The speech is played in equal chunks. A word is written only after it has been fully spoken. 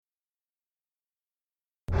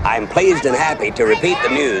I'm pleased and happy to repeat the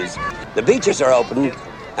news. The beaches are open,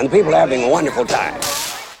 and the people are having a wonderful time.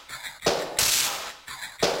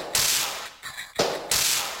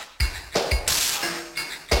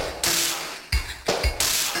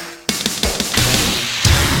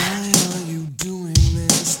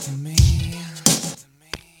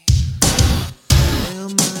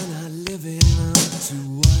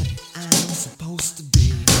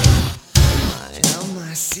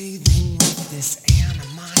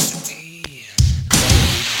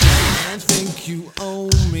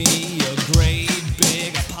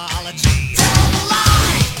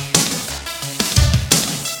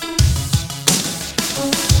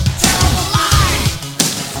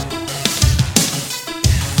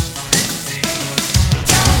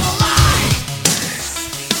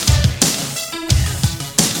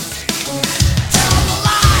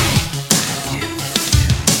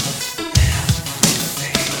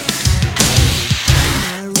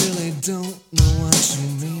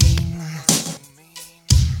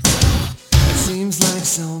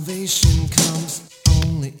 Salvation comes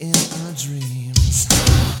only in our dreams.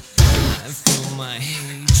 I feel my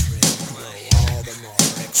hatred grow all the more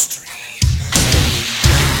extreme.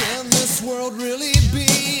 Can this world really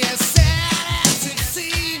be as sad as it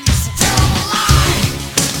seems? Tell a lie!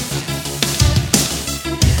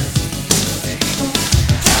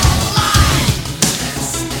 Tell a lie!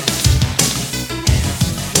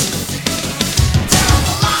 Tell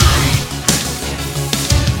a lie!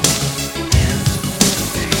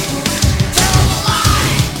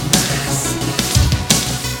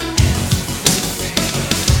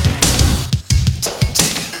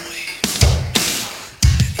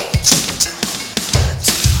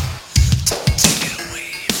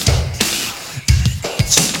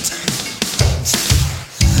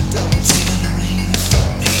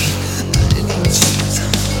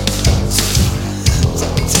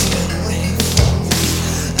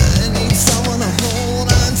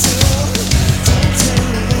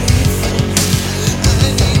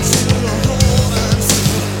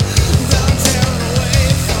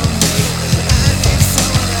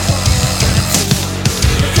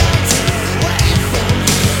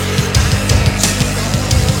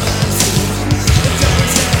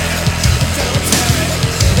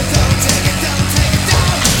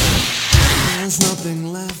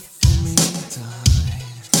 Nothing left for me to hide.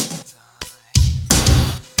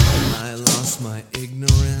 I lost my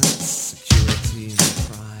ignorance, security, and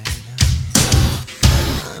pride.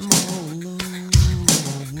 I'm all alone in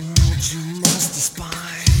a world you must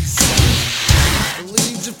despise.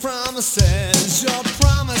 Believe your promises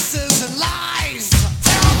and lies.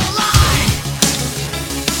 Tell the lie.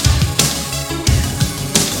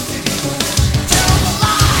 Tell the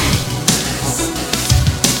lie.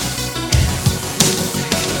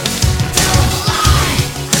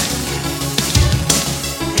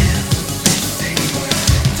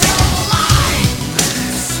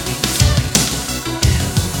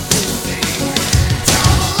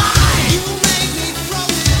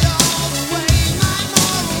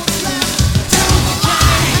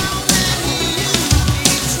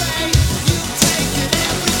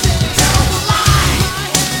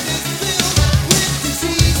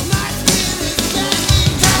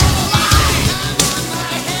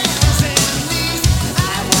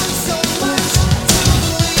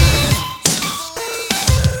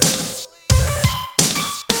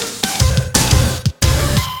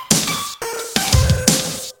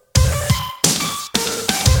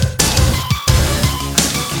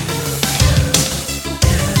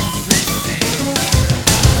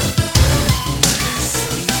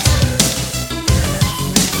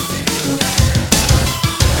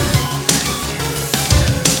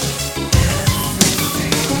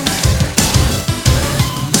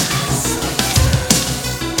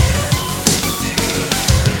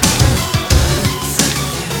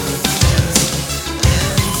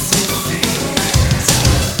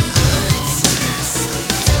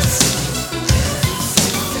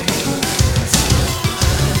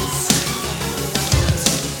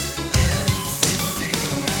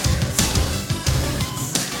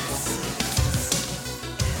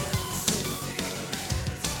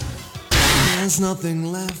 There's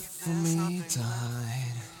nothing left for me to hide.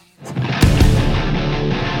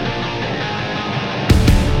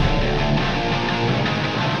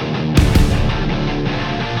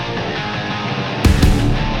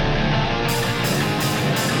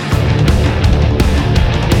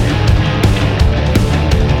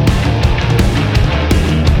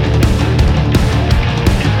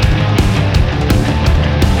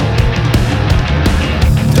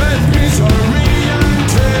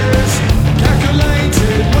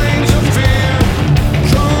 Calculated waves of fear,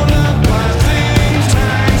 drawn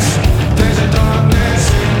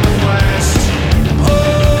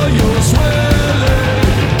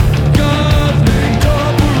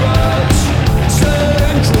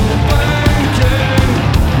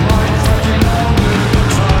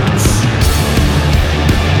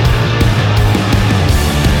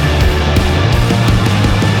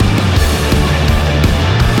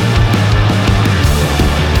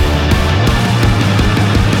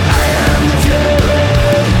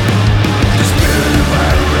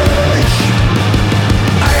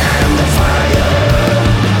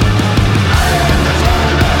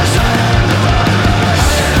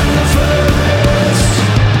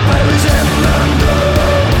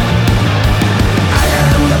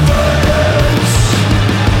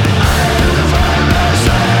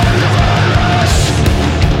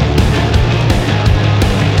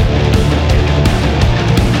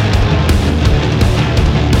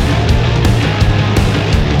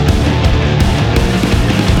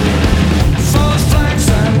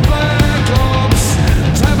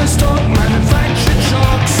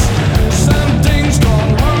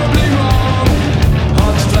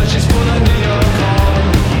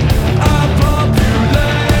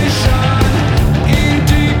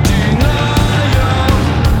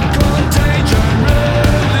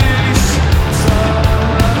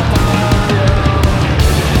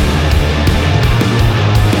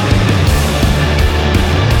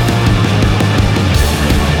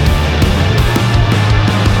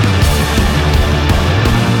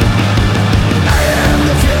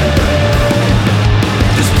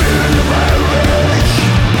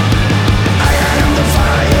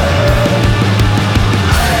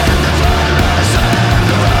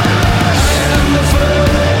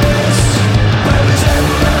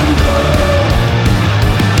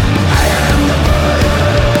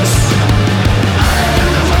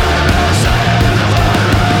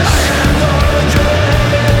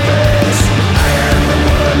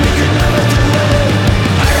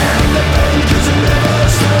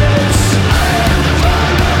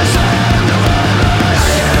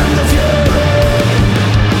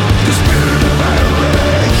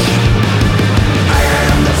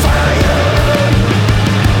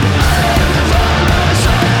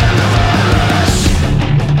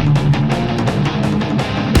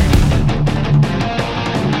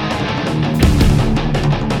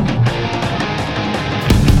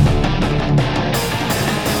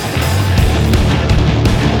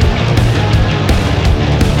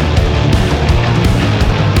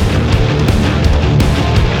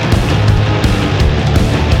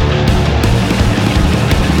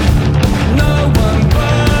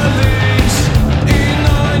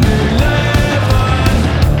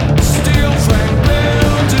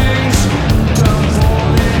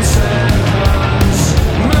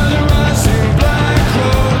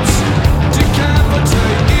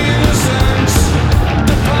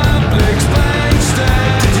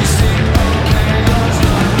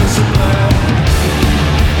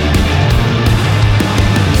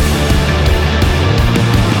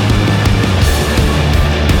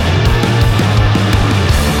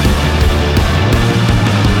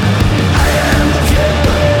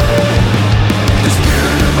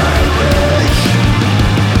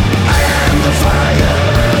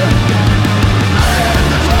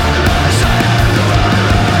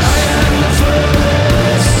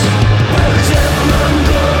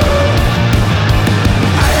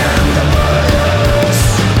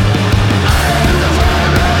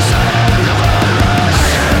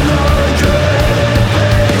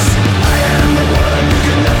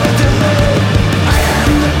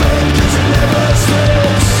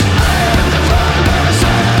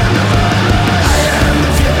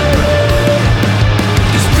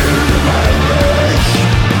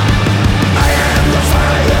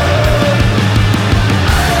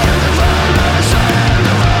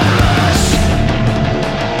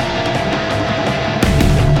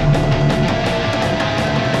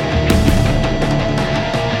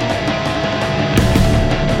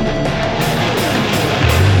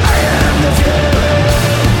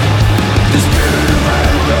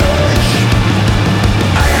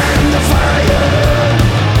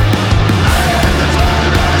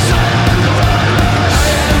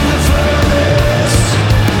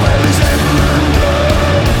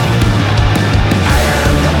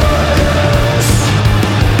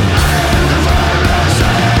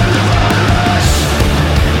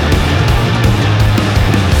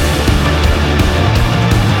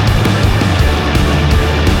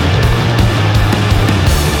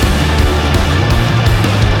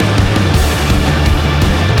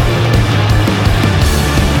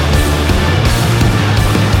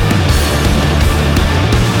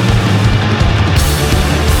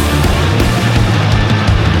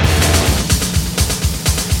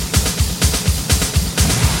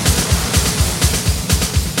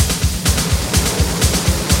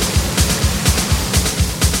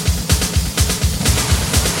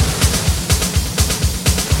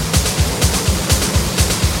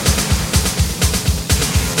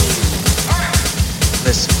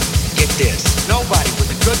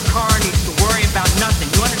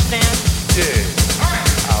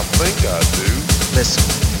Listen,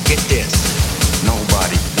 get this.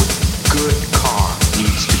 Nobody with a good car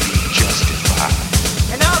needs to be justified.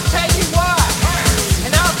 And I'll tell you why.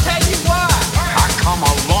 And I'll tell you why. I come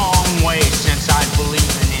a long way since I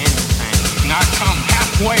believe in anything. And I come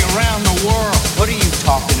halfway around the world. What are you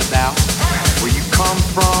talking about? Where you come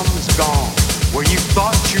from is gone. Where you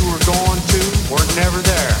thought you were going to, we're never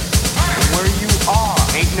there. And where you are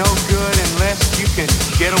ain't no good unless you can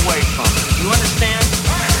get away from it. You understand?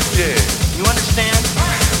 Yeah. You understand?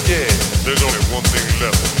 Yeah. There's only one thing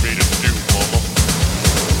left for me to do, mama.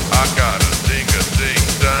 I gotta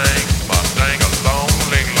ding-a-ding-dang, my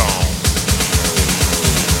dang-a-long-ling-long. Down,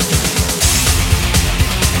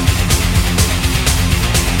 down, down, down, down, down, down,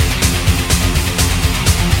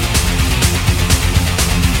 down,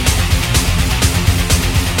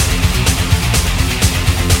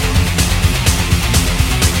 down,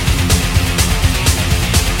 down,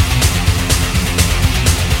 down,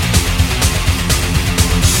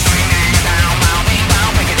 down, down, down, down,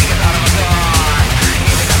 down,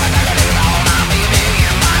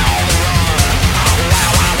 down,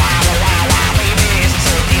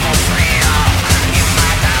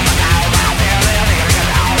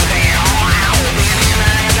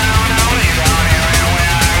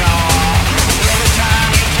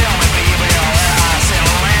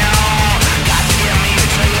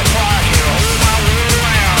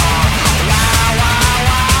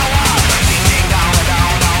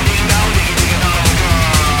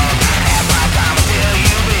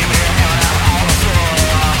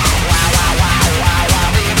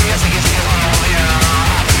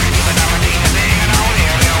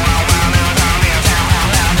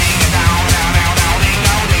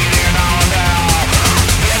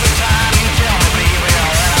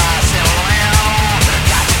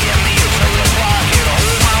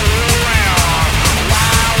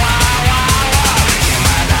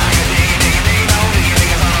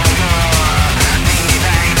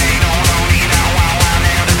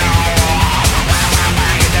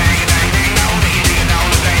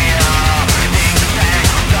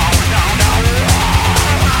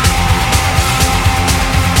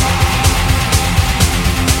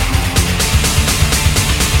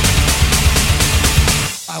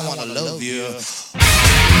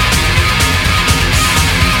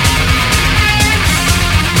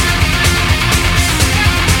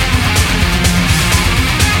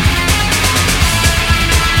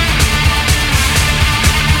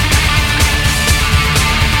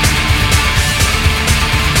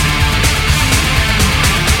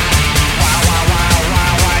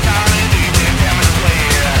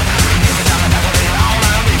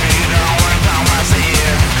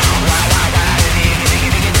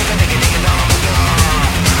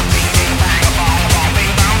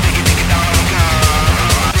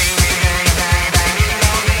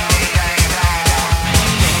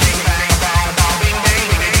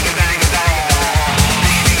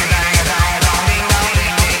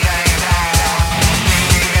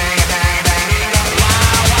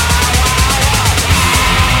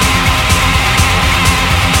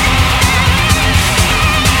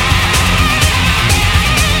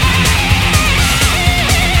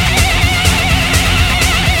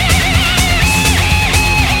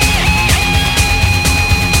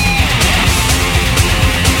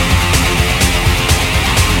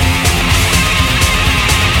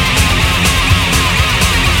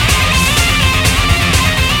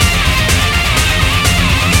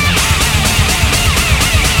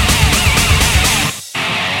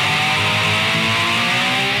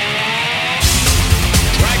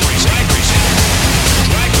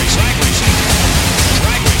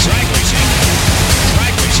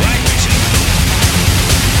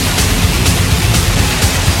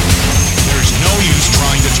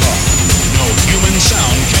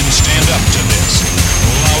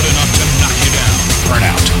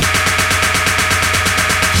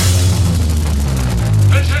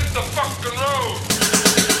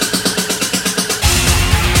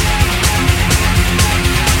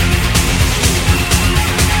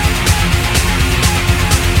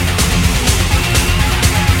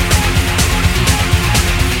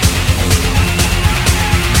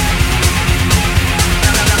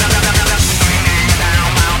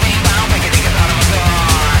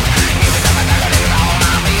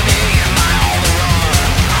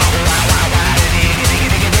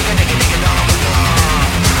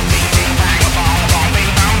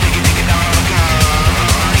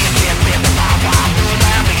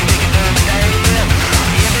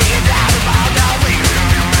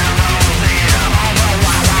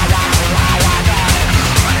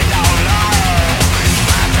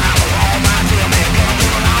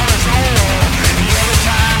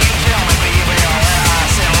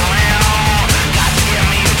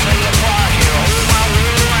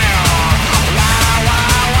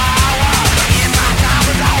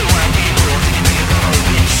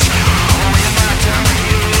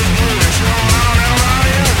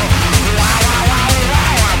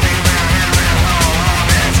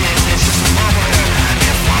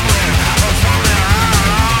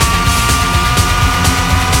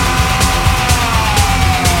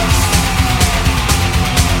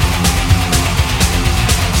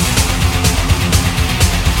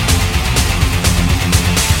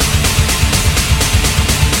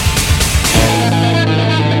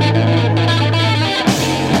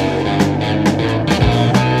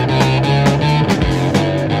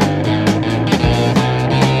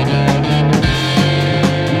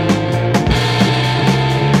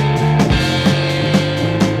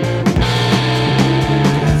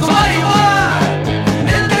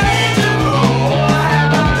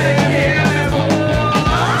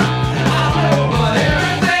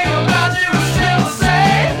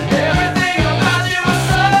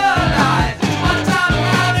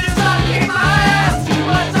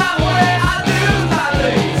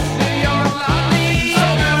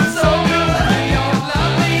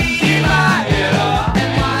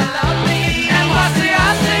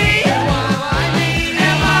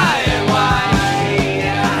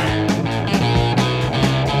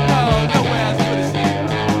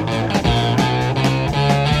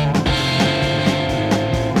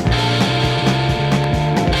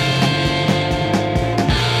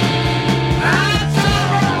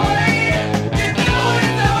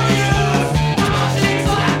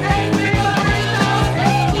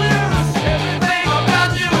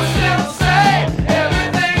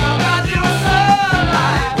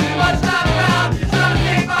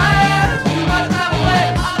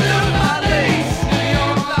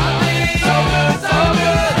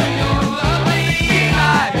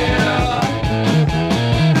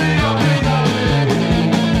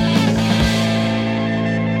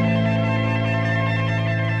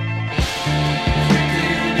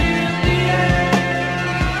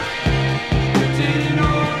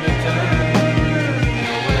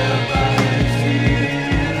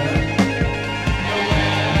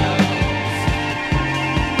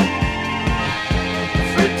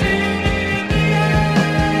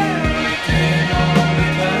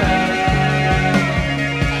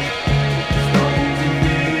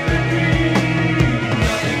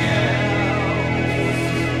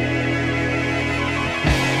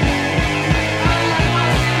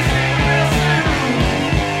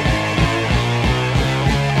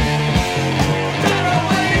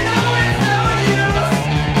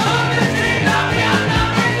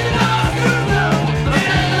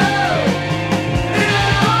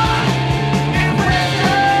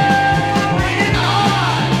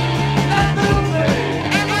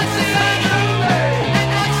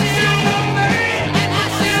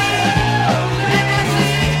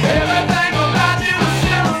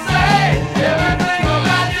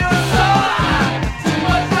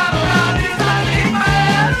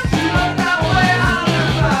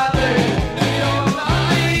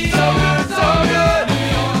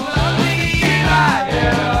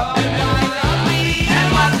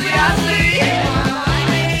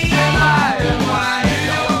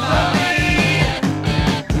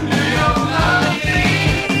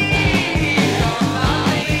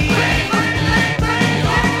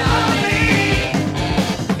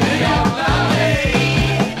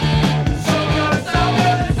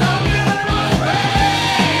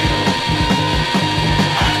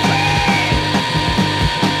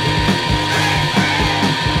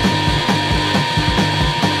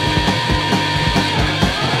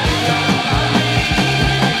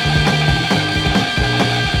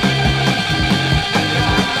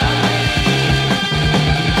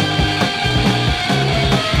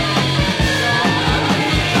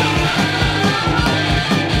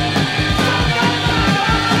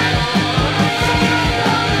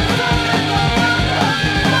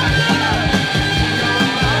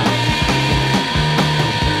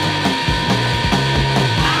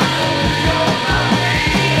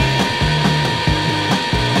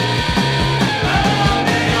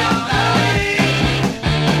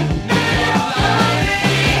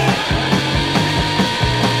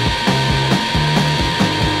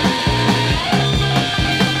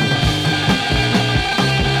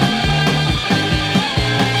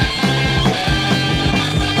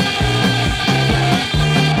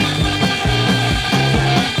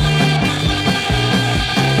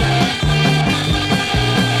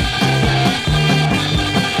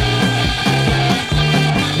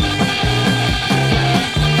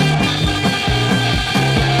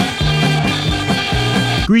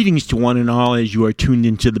 Greetings to one and all as you are tuned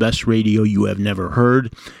into the best radio you have never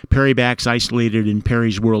heard. Perry Bax, isolated in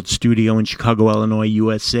Perry's World Studio in Chicago, Illinois,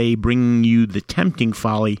 USA, bringing you the tempting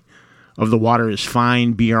folly of The Water is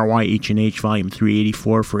Fine, BRYH&H, Volume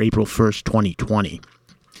 384 for April 1st, 2020.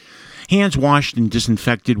 Hands washed and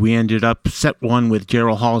disinfected, we ended up set one with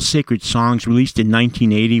Daryl Hall's Sacred Songs, released in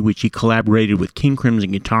 1980, which he collaborated with King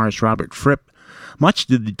Crimson guitarist Robert Fripp, much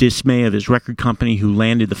to the dismay of his record company, who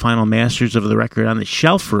landed the final masters of the record on the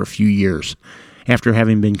shelf for a few years after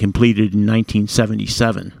having been completed in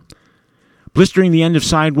 1977. Blistering the end of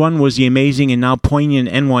side one was the amazing and now poignant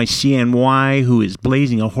NYCNY, who is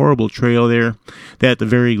blazing a horrible trail there that at the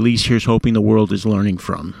very least here's hoping the world is learning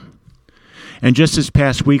from. And just this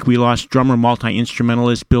past week, we lost drummer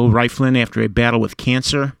multi-instrumentalist Bill Rieflin after a battle with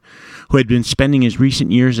cancer, who had been spending his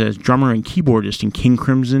recent years as drummer and keyboardist in King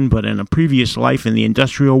Crimson, but in a previous life in the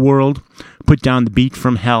industrial world, put down the beat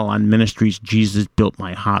from hell on Ministry's Jesus Built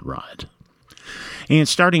My Hot Rod. And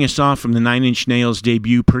starting us off from the Nine Inch Nails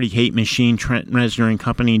debut, Pretty Hate Machine, Trent Reznor and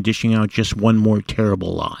Company, dishing out just one more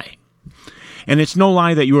terrible lie. And it's no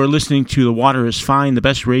lie that you are listening to The Water is Fine, the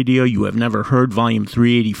best radio you have never heard, Volume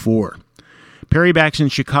 384. Perry Bax in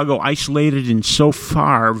Chicago, isolated and so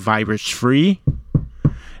far virus-free.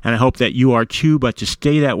 And I hope that you are too, but to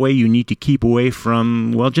stay that way, you need to keep away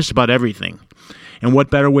from, well, just about everything. And what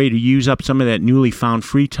better way to use up some of that newly found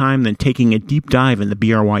free time than taking a deep dive in the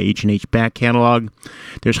BRYH&H back catalog?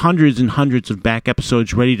 There's hundreds and hundreds of back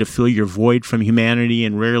episodes ready to fill your void from humanity,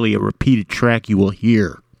 and rarely a repeated track you will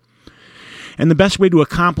hear. And the best way to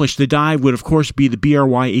accomplish the dive would, of course, be the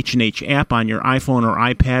BRYH&H app on your iPhone or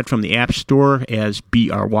iPad from the App Store as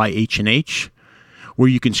BRYH&H, where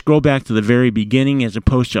you can scroll back to the very beginning as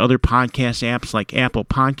opposed to other podcast apps like Apple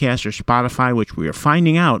Podcasts or Spotify, which we are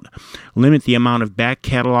finding out limit the amount of back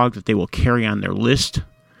catalog that they will carry on their list.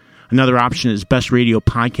 Another option is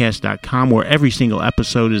bestradiopodcast.com, where every single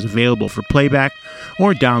episode is available for playback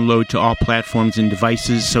or download to all platforms and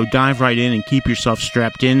devices. So dive right in and keep yourself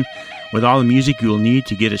strapped in with all the music you will need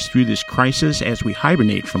to get us through this crisis as we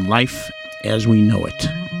hibernate from life as we know it.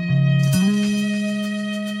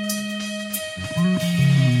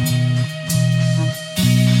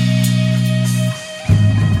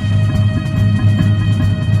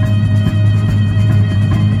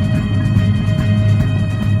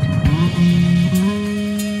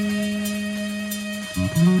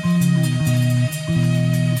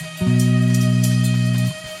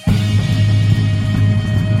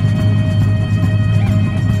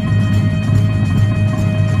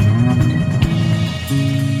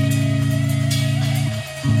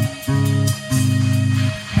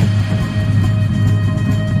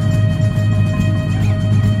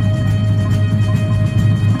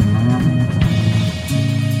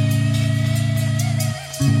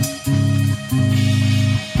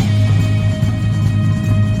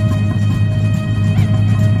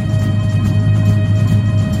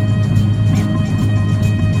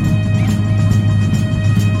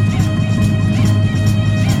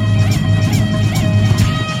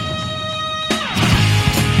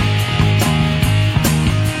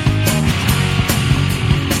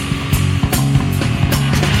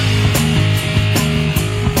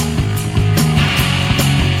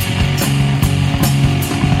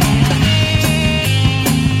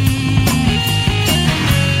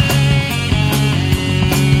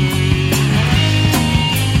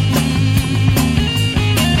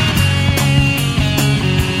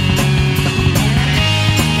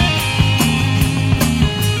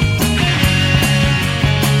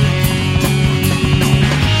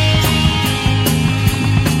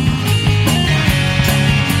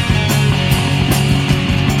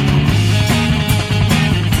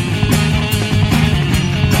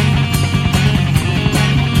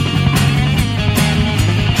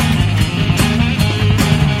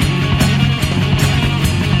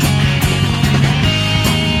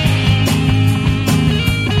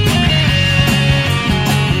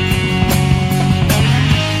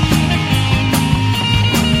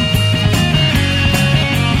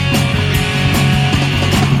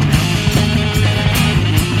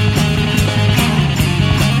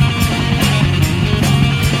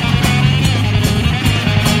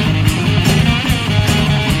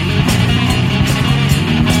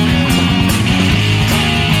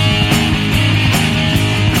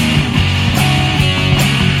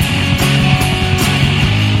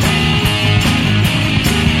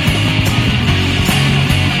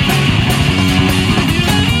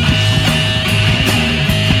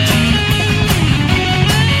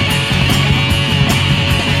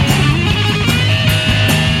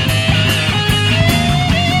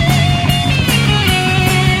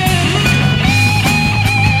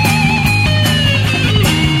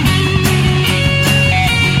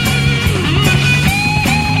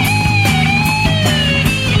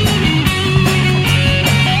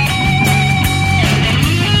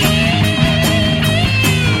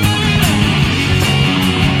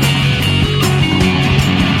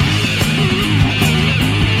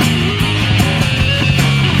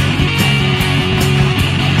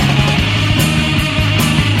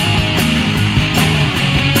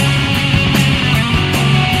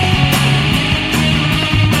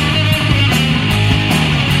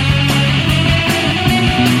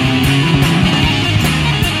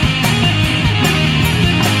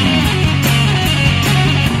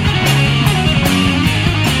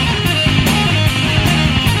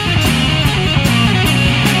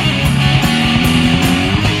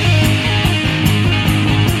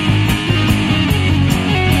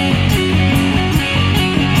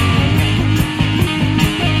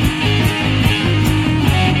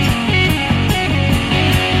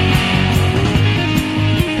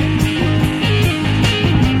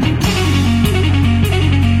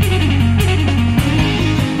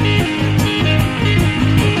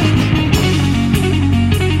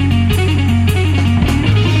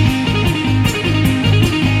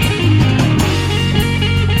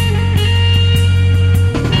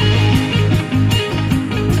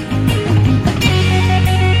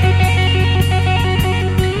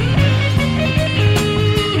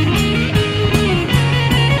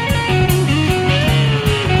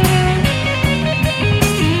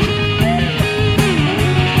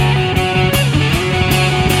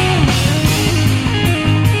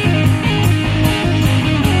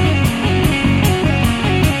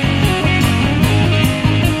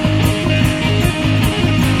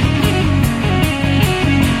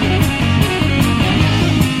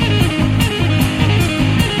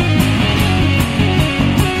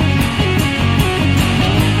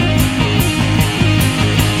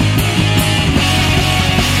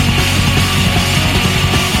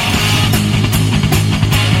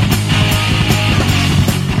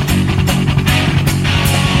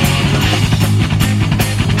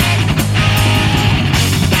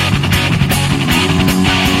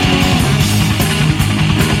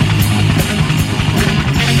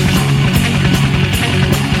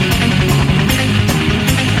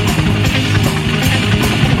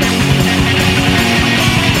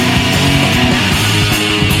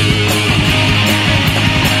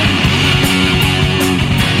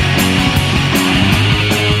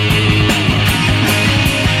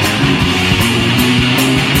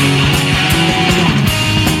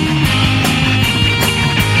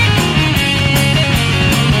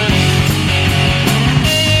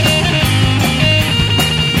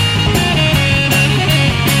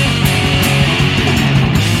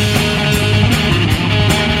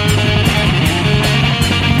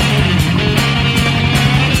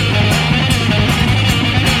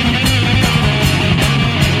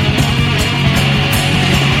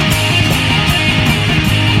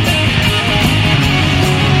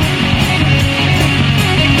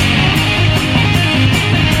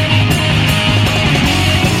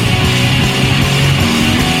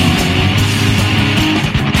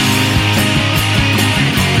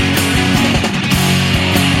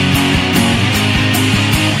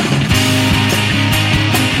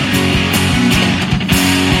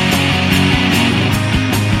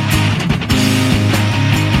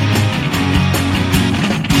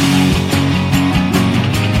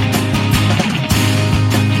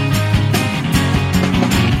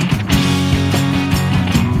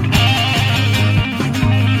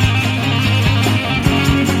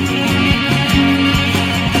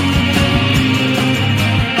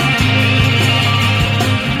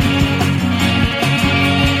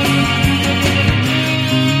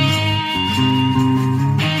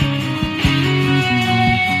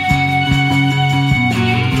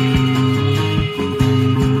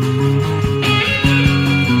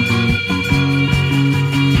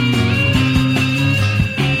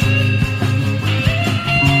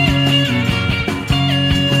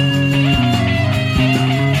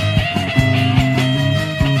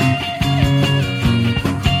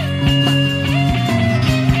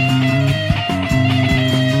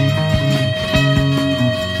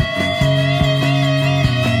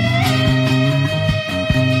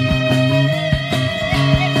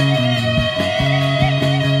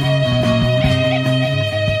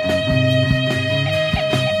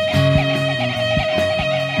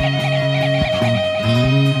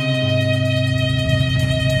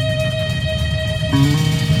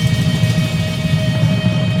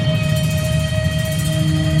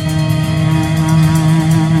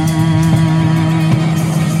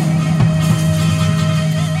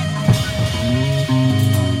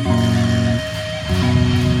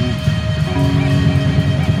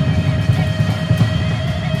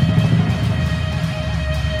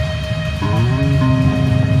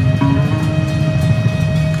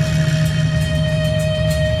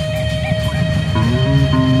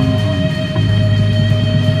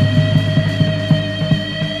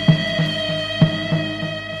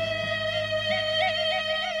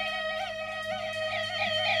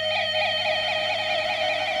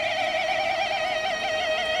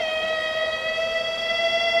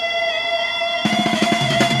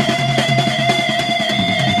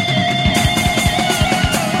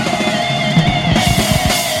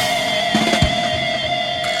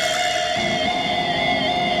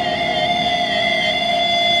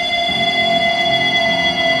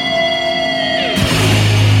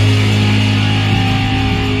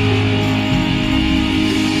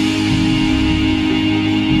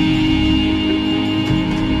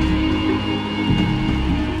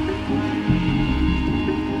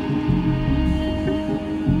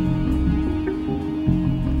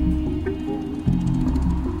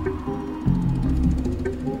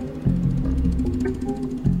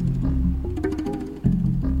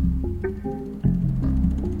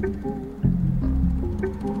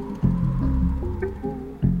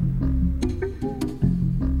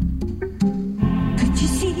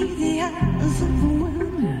 the eyes of a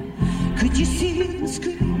woman? Could you see them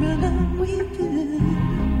screaming and weeping?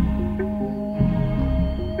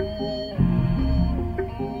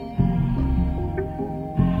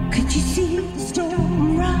 Could you see the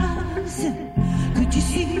storm rising? Could you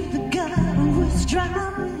see the guy who was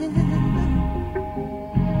drowning?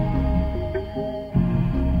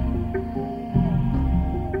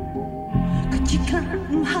 Could you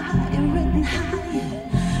climb higher and higher?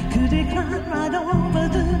 Could he climb right over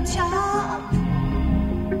the top?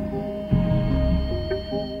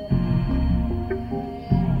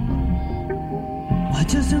 Why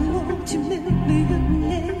doesn't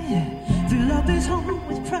multi-millionaire fill up his home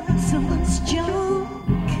with priceless junk?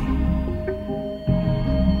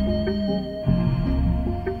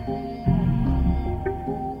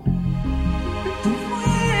 The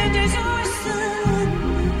wind is whistling,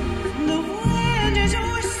 the wind is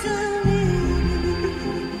whistling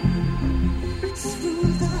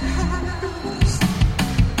through the house.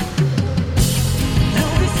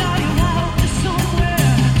 They'll be starting out to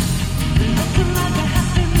somewhere, looking like a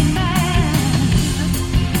happy man.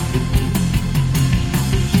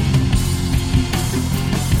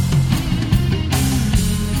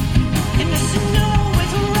 In the snow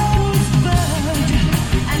with a rosebud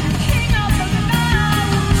and the king of the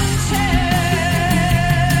mountain.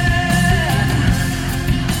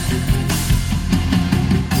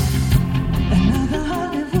 Another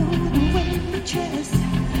Hollywood waitress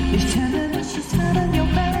is telling us she's feeling your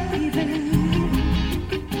baby.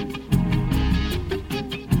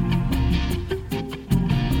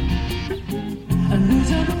 A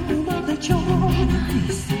loser will know the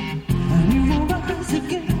choice, and you will rise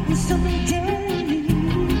again someday.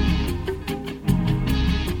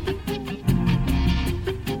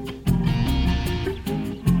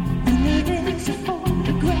 And there is a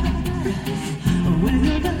photograph when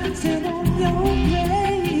you're dancing on your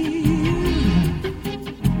grave.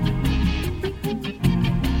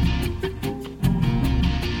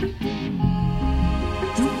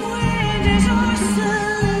 The wind is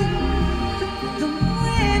whistling, the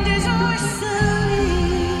wind is whistling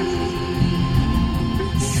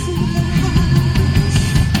through the house.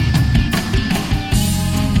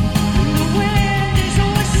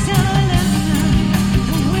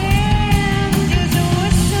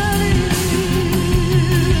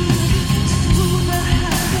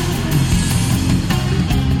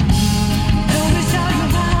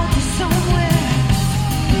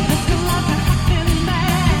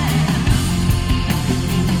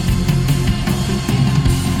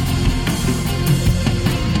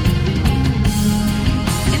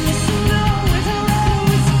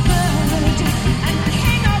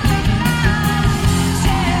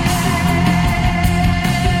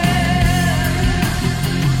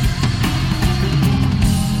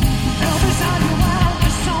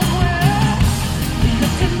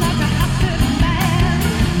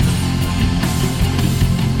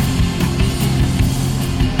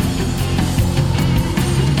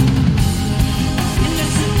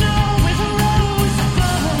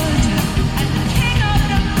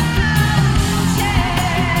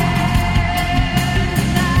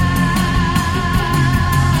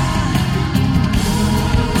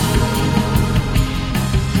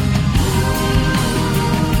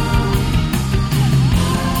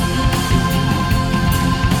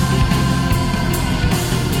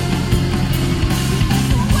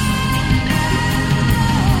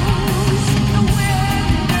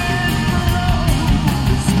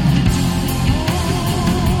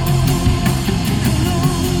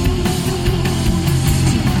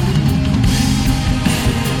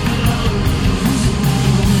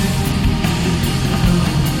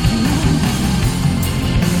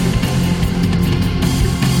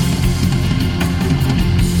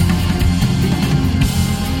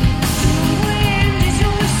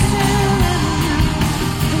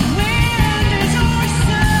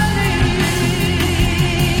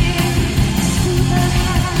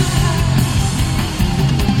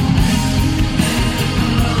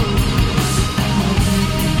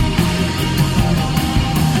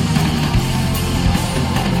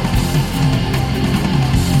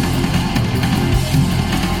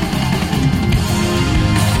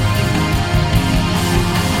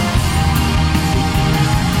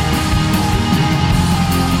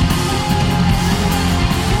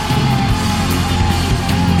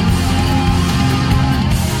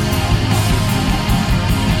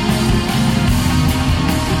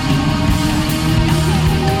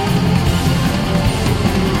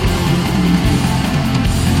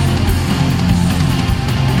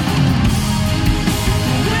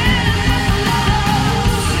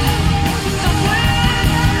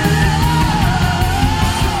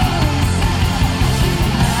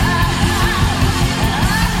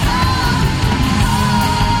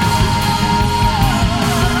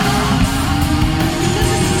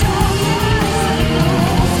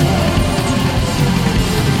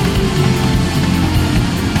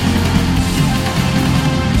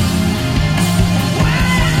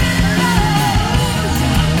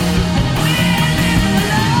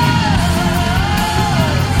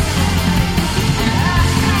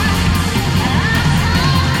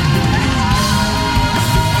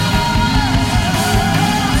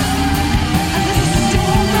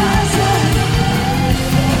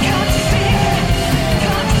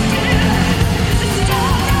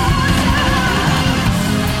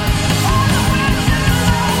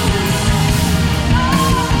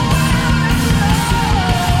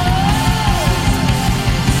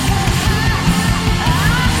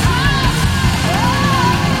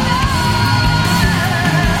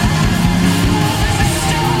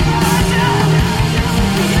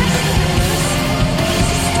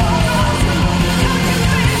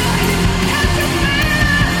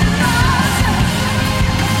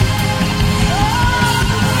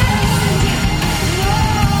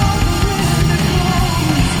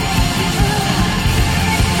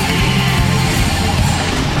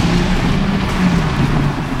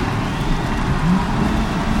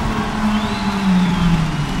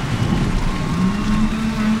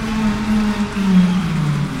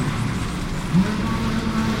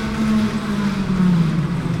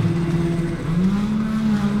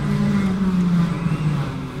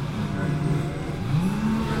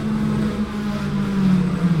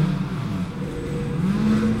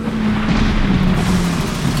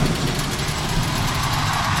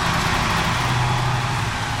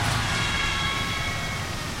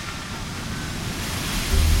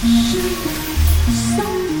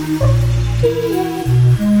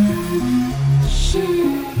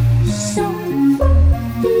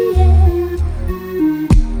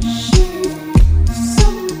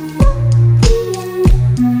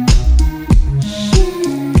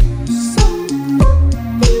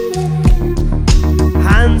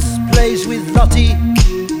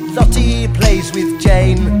 Lottie plays with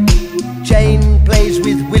Jane. Jane plays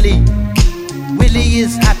with Willie. Willie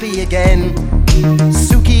is happy again.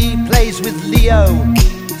 Suki plays with Leo.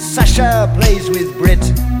 Sasha plays with Brit.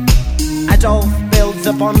 Adolf builds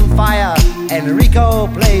a bonfire. Enrico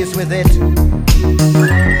plays with it.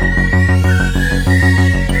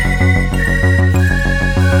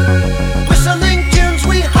 Whistling tunes,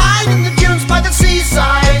 we hide in the dunes by the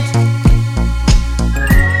seaside.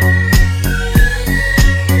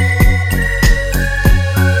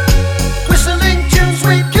 Whistling tunes,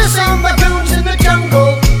 we kiss on the goons in the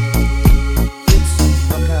jungle. It's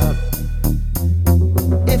knockout.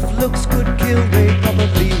 If looks could kill, they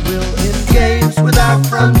probably will. In games without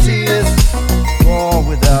frontiers, war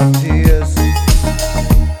without tears.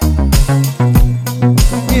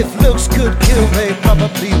 If looks could kill, they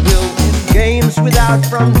probably will. In games without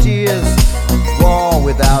frontiers, war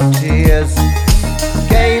without tears.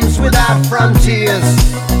 Games without frontiers,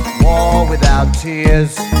 war without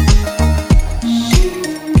tears.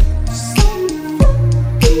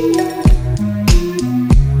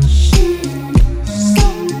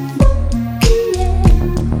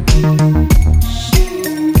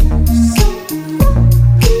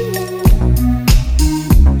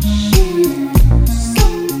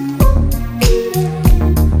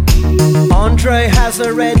 Andre has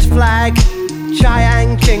a red flag,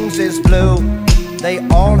 Chiang King's is blue. They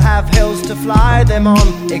all have hills to fly them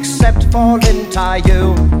on, except for Lin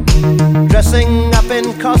Tai-yu. Dressing up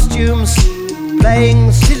in costumes,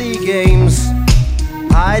 playing silly games,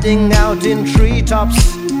 hiding out in treetops,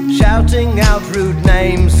 shouting out rude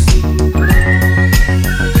names.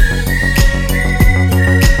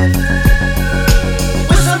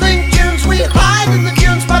 Whistling tunes, we hide in the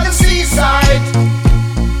dunes by the seaside.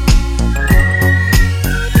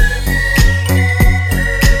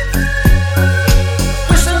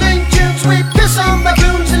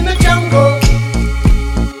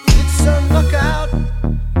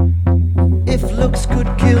 Looks could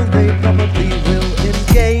kill, they probably will. In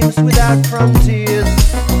games without frontiers,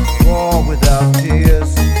 war without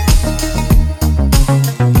tears.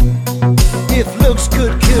 If looks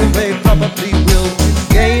could kill, they probably will. In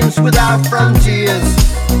games without frontiers,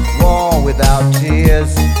 war without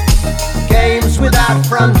tears. Games without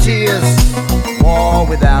frontiers, war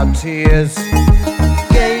without tears.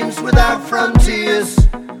 Games without frontiers,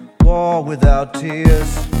 war without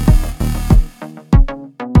tears.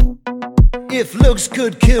 If looks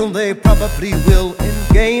could kill, they probably will.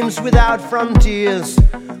 In games without frontiers,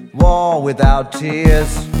 war without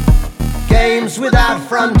tears. Games without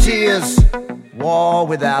frontiers, war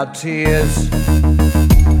without tears.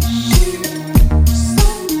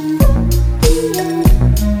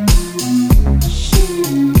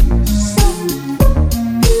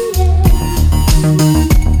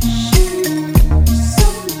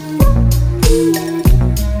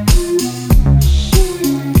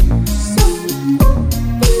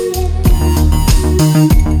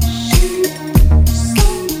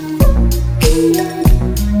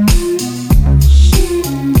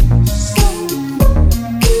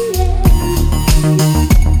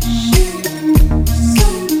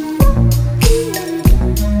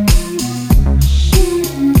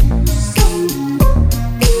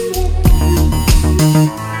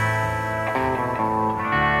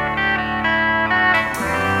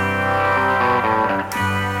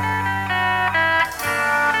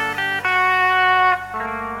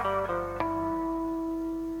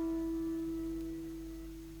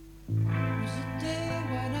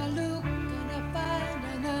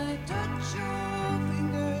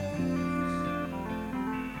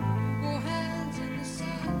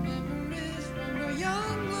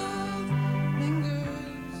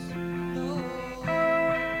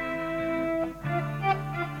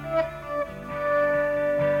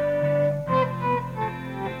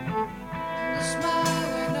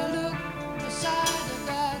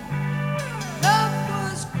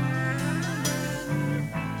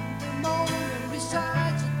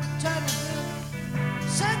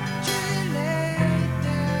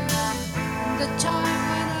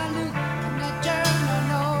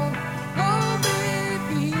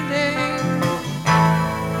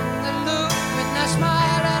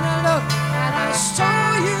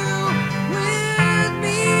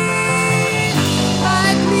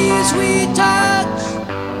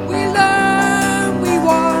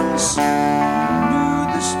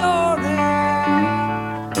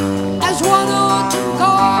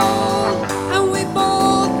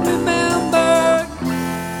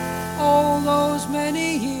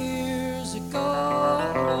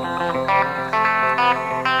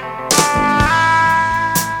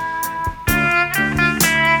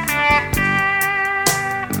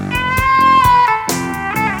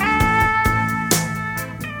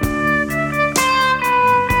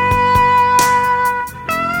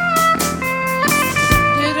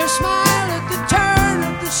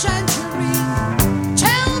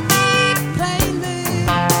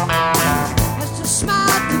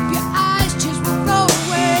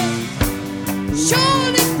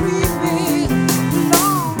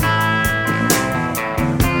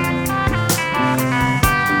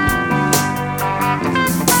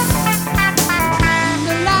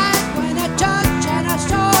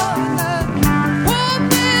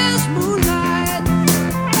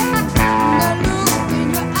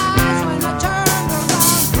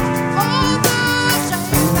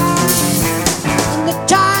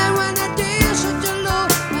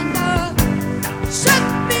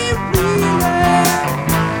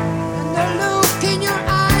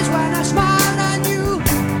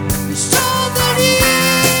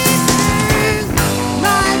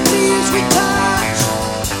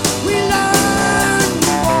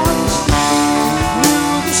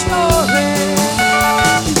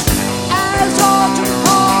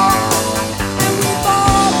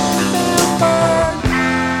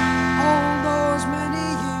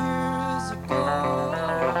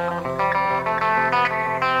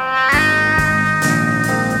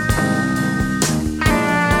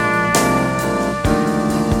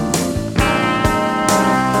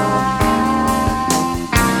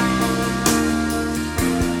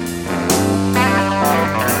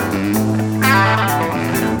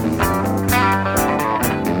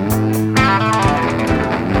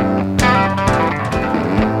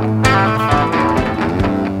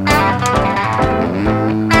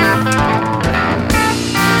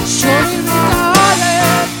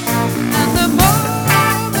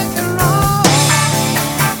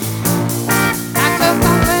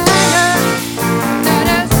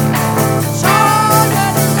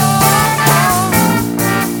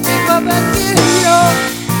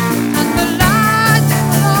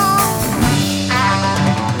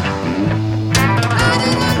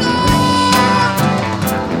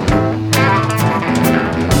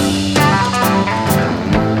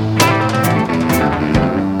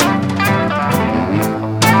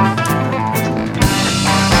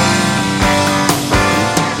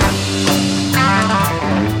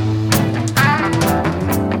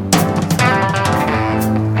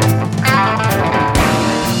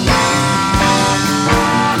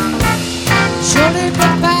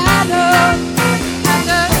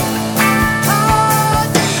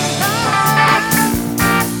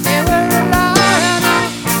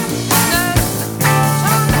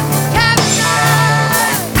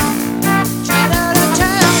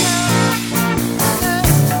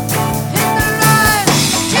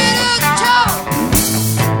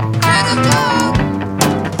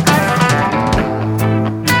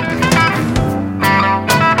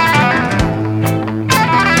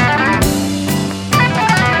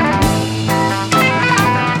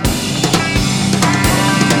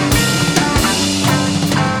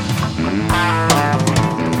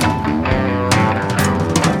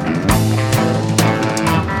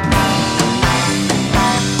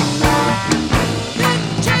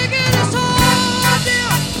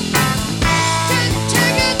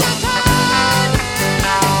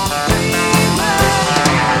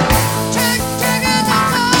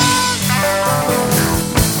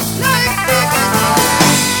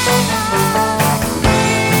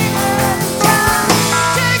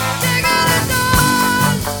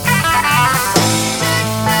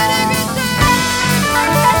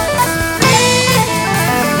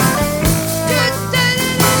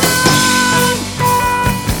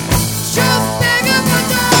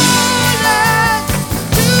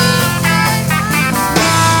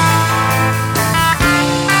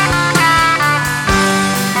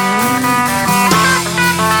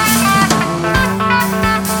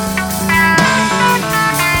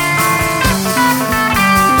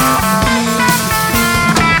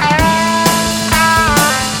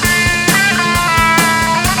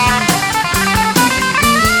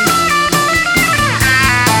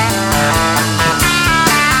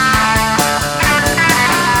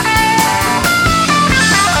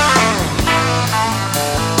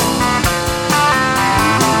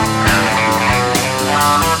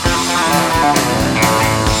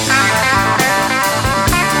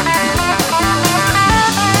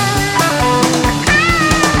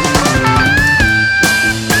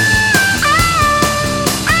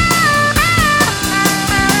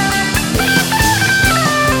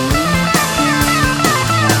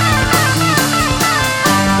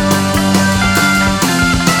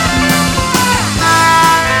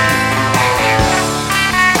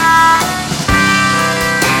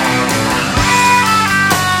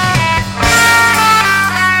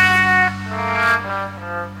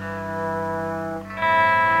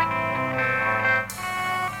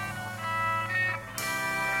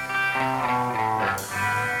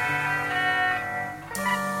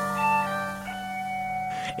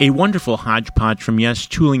 A wonderful hodgepodge from Yes,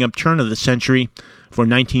 tooling up turn of the century for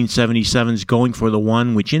 1977's Going for the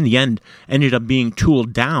One, which in the end ended up being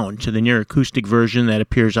tooled down to the near acoustic version that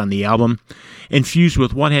appears on the album, and fused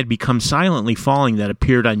with what had become Silently Falling that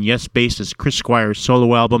appeared on Yes bassist Chris Squire's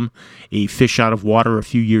solo album, A Fish Out of Water, a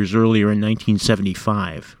few years earlier in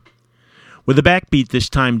 1975. With a backbeat this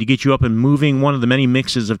time to get you up and moving, one of the many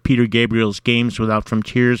mixes of Peter Gabriel's Games Without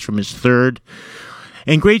Frontiers from his third,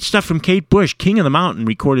 and great stuff from Kate Bush, King of the Mountain,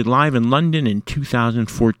 recorded live in London in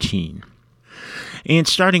 2014. And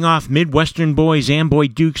starting off, Midwestern boys Amboy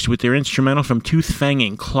Dukes with their instrumental from Tooth, Fang,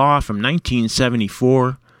 and Claw from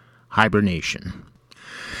 1974, Hibernation.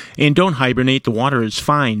 And don't hibernate, the water is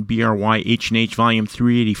fine. BRYH&H Volume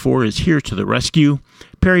 384 is here to the rescue.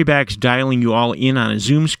 Perry Back's dialing you all in on a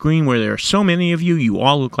Zoom screen where there are so many of you, you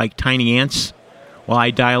all look like tiny ants, while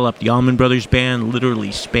I dial up the Allman Brothers Band,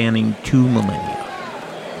 literally spanning 2 millennia.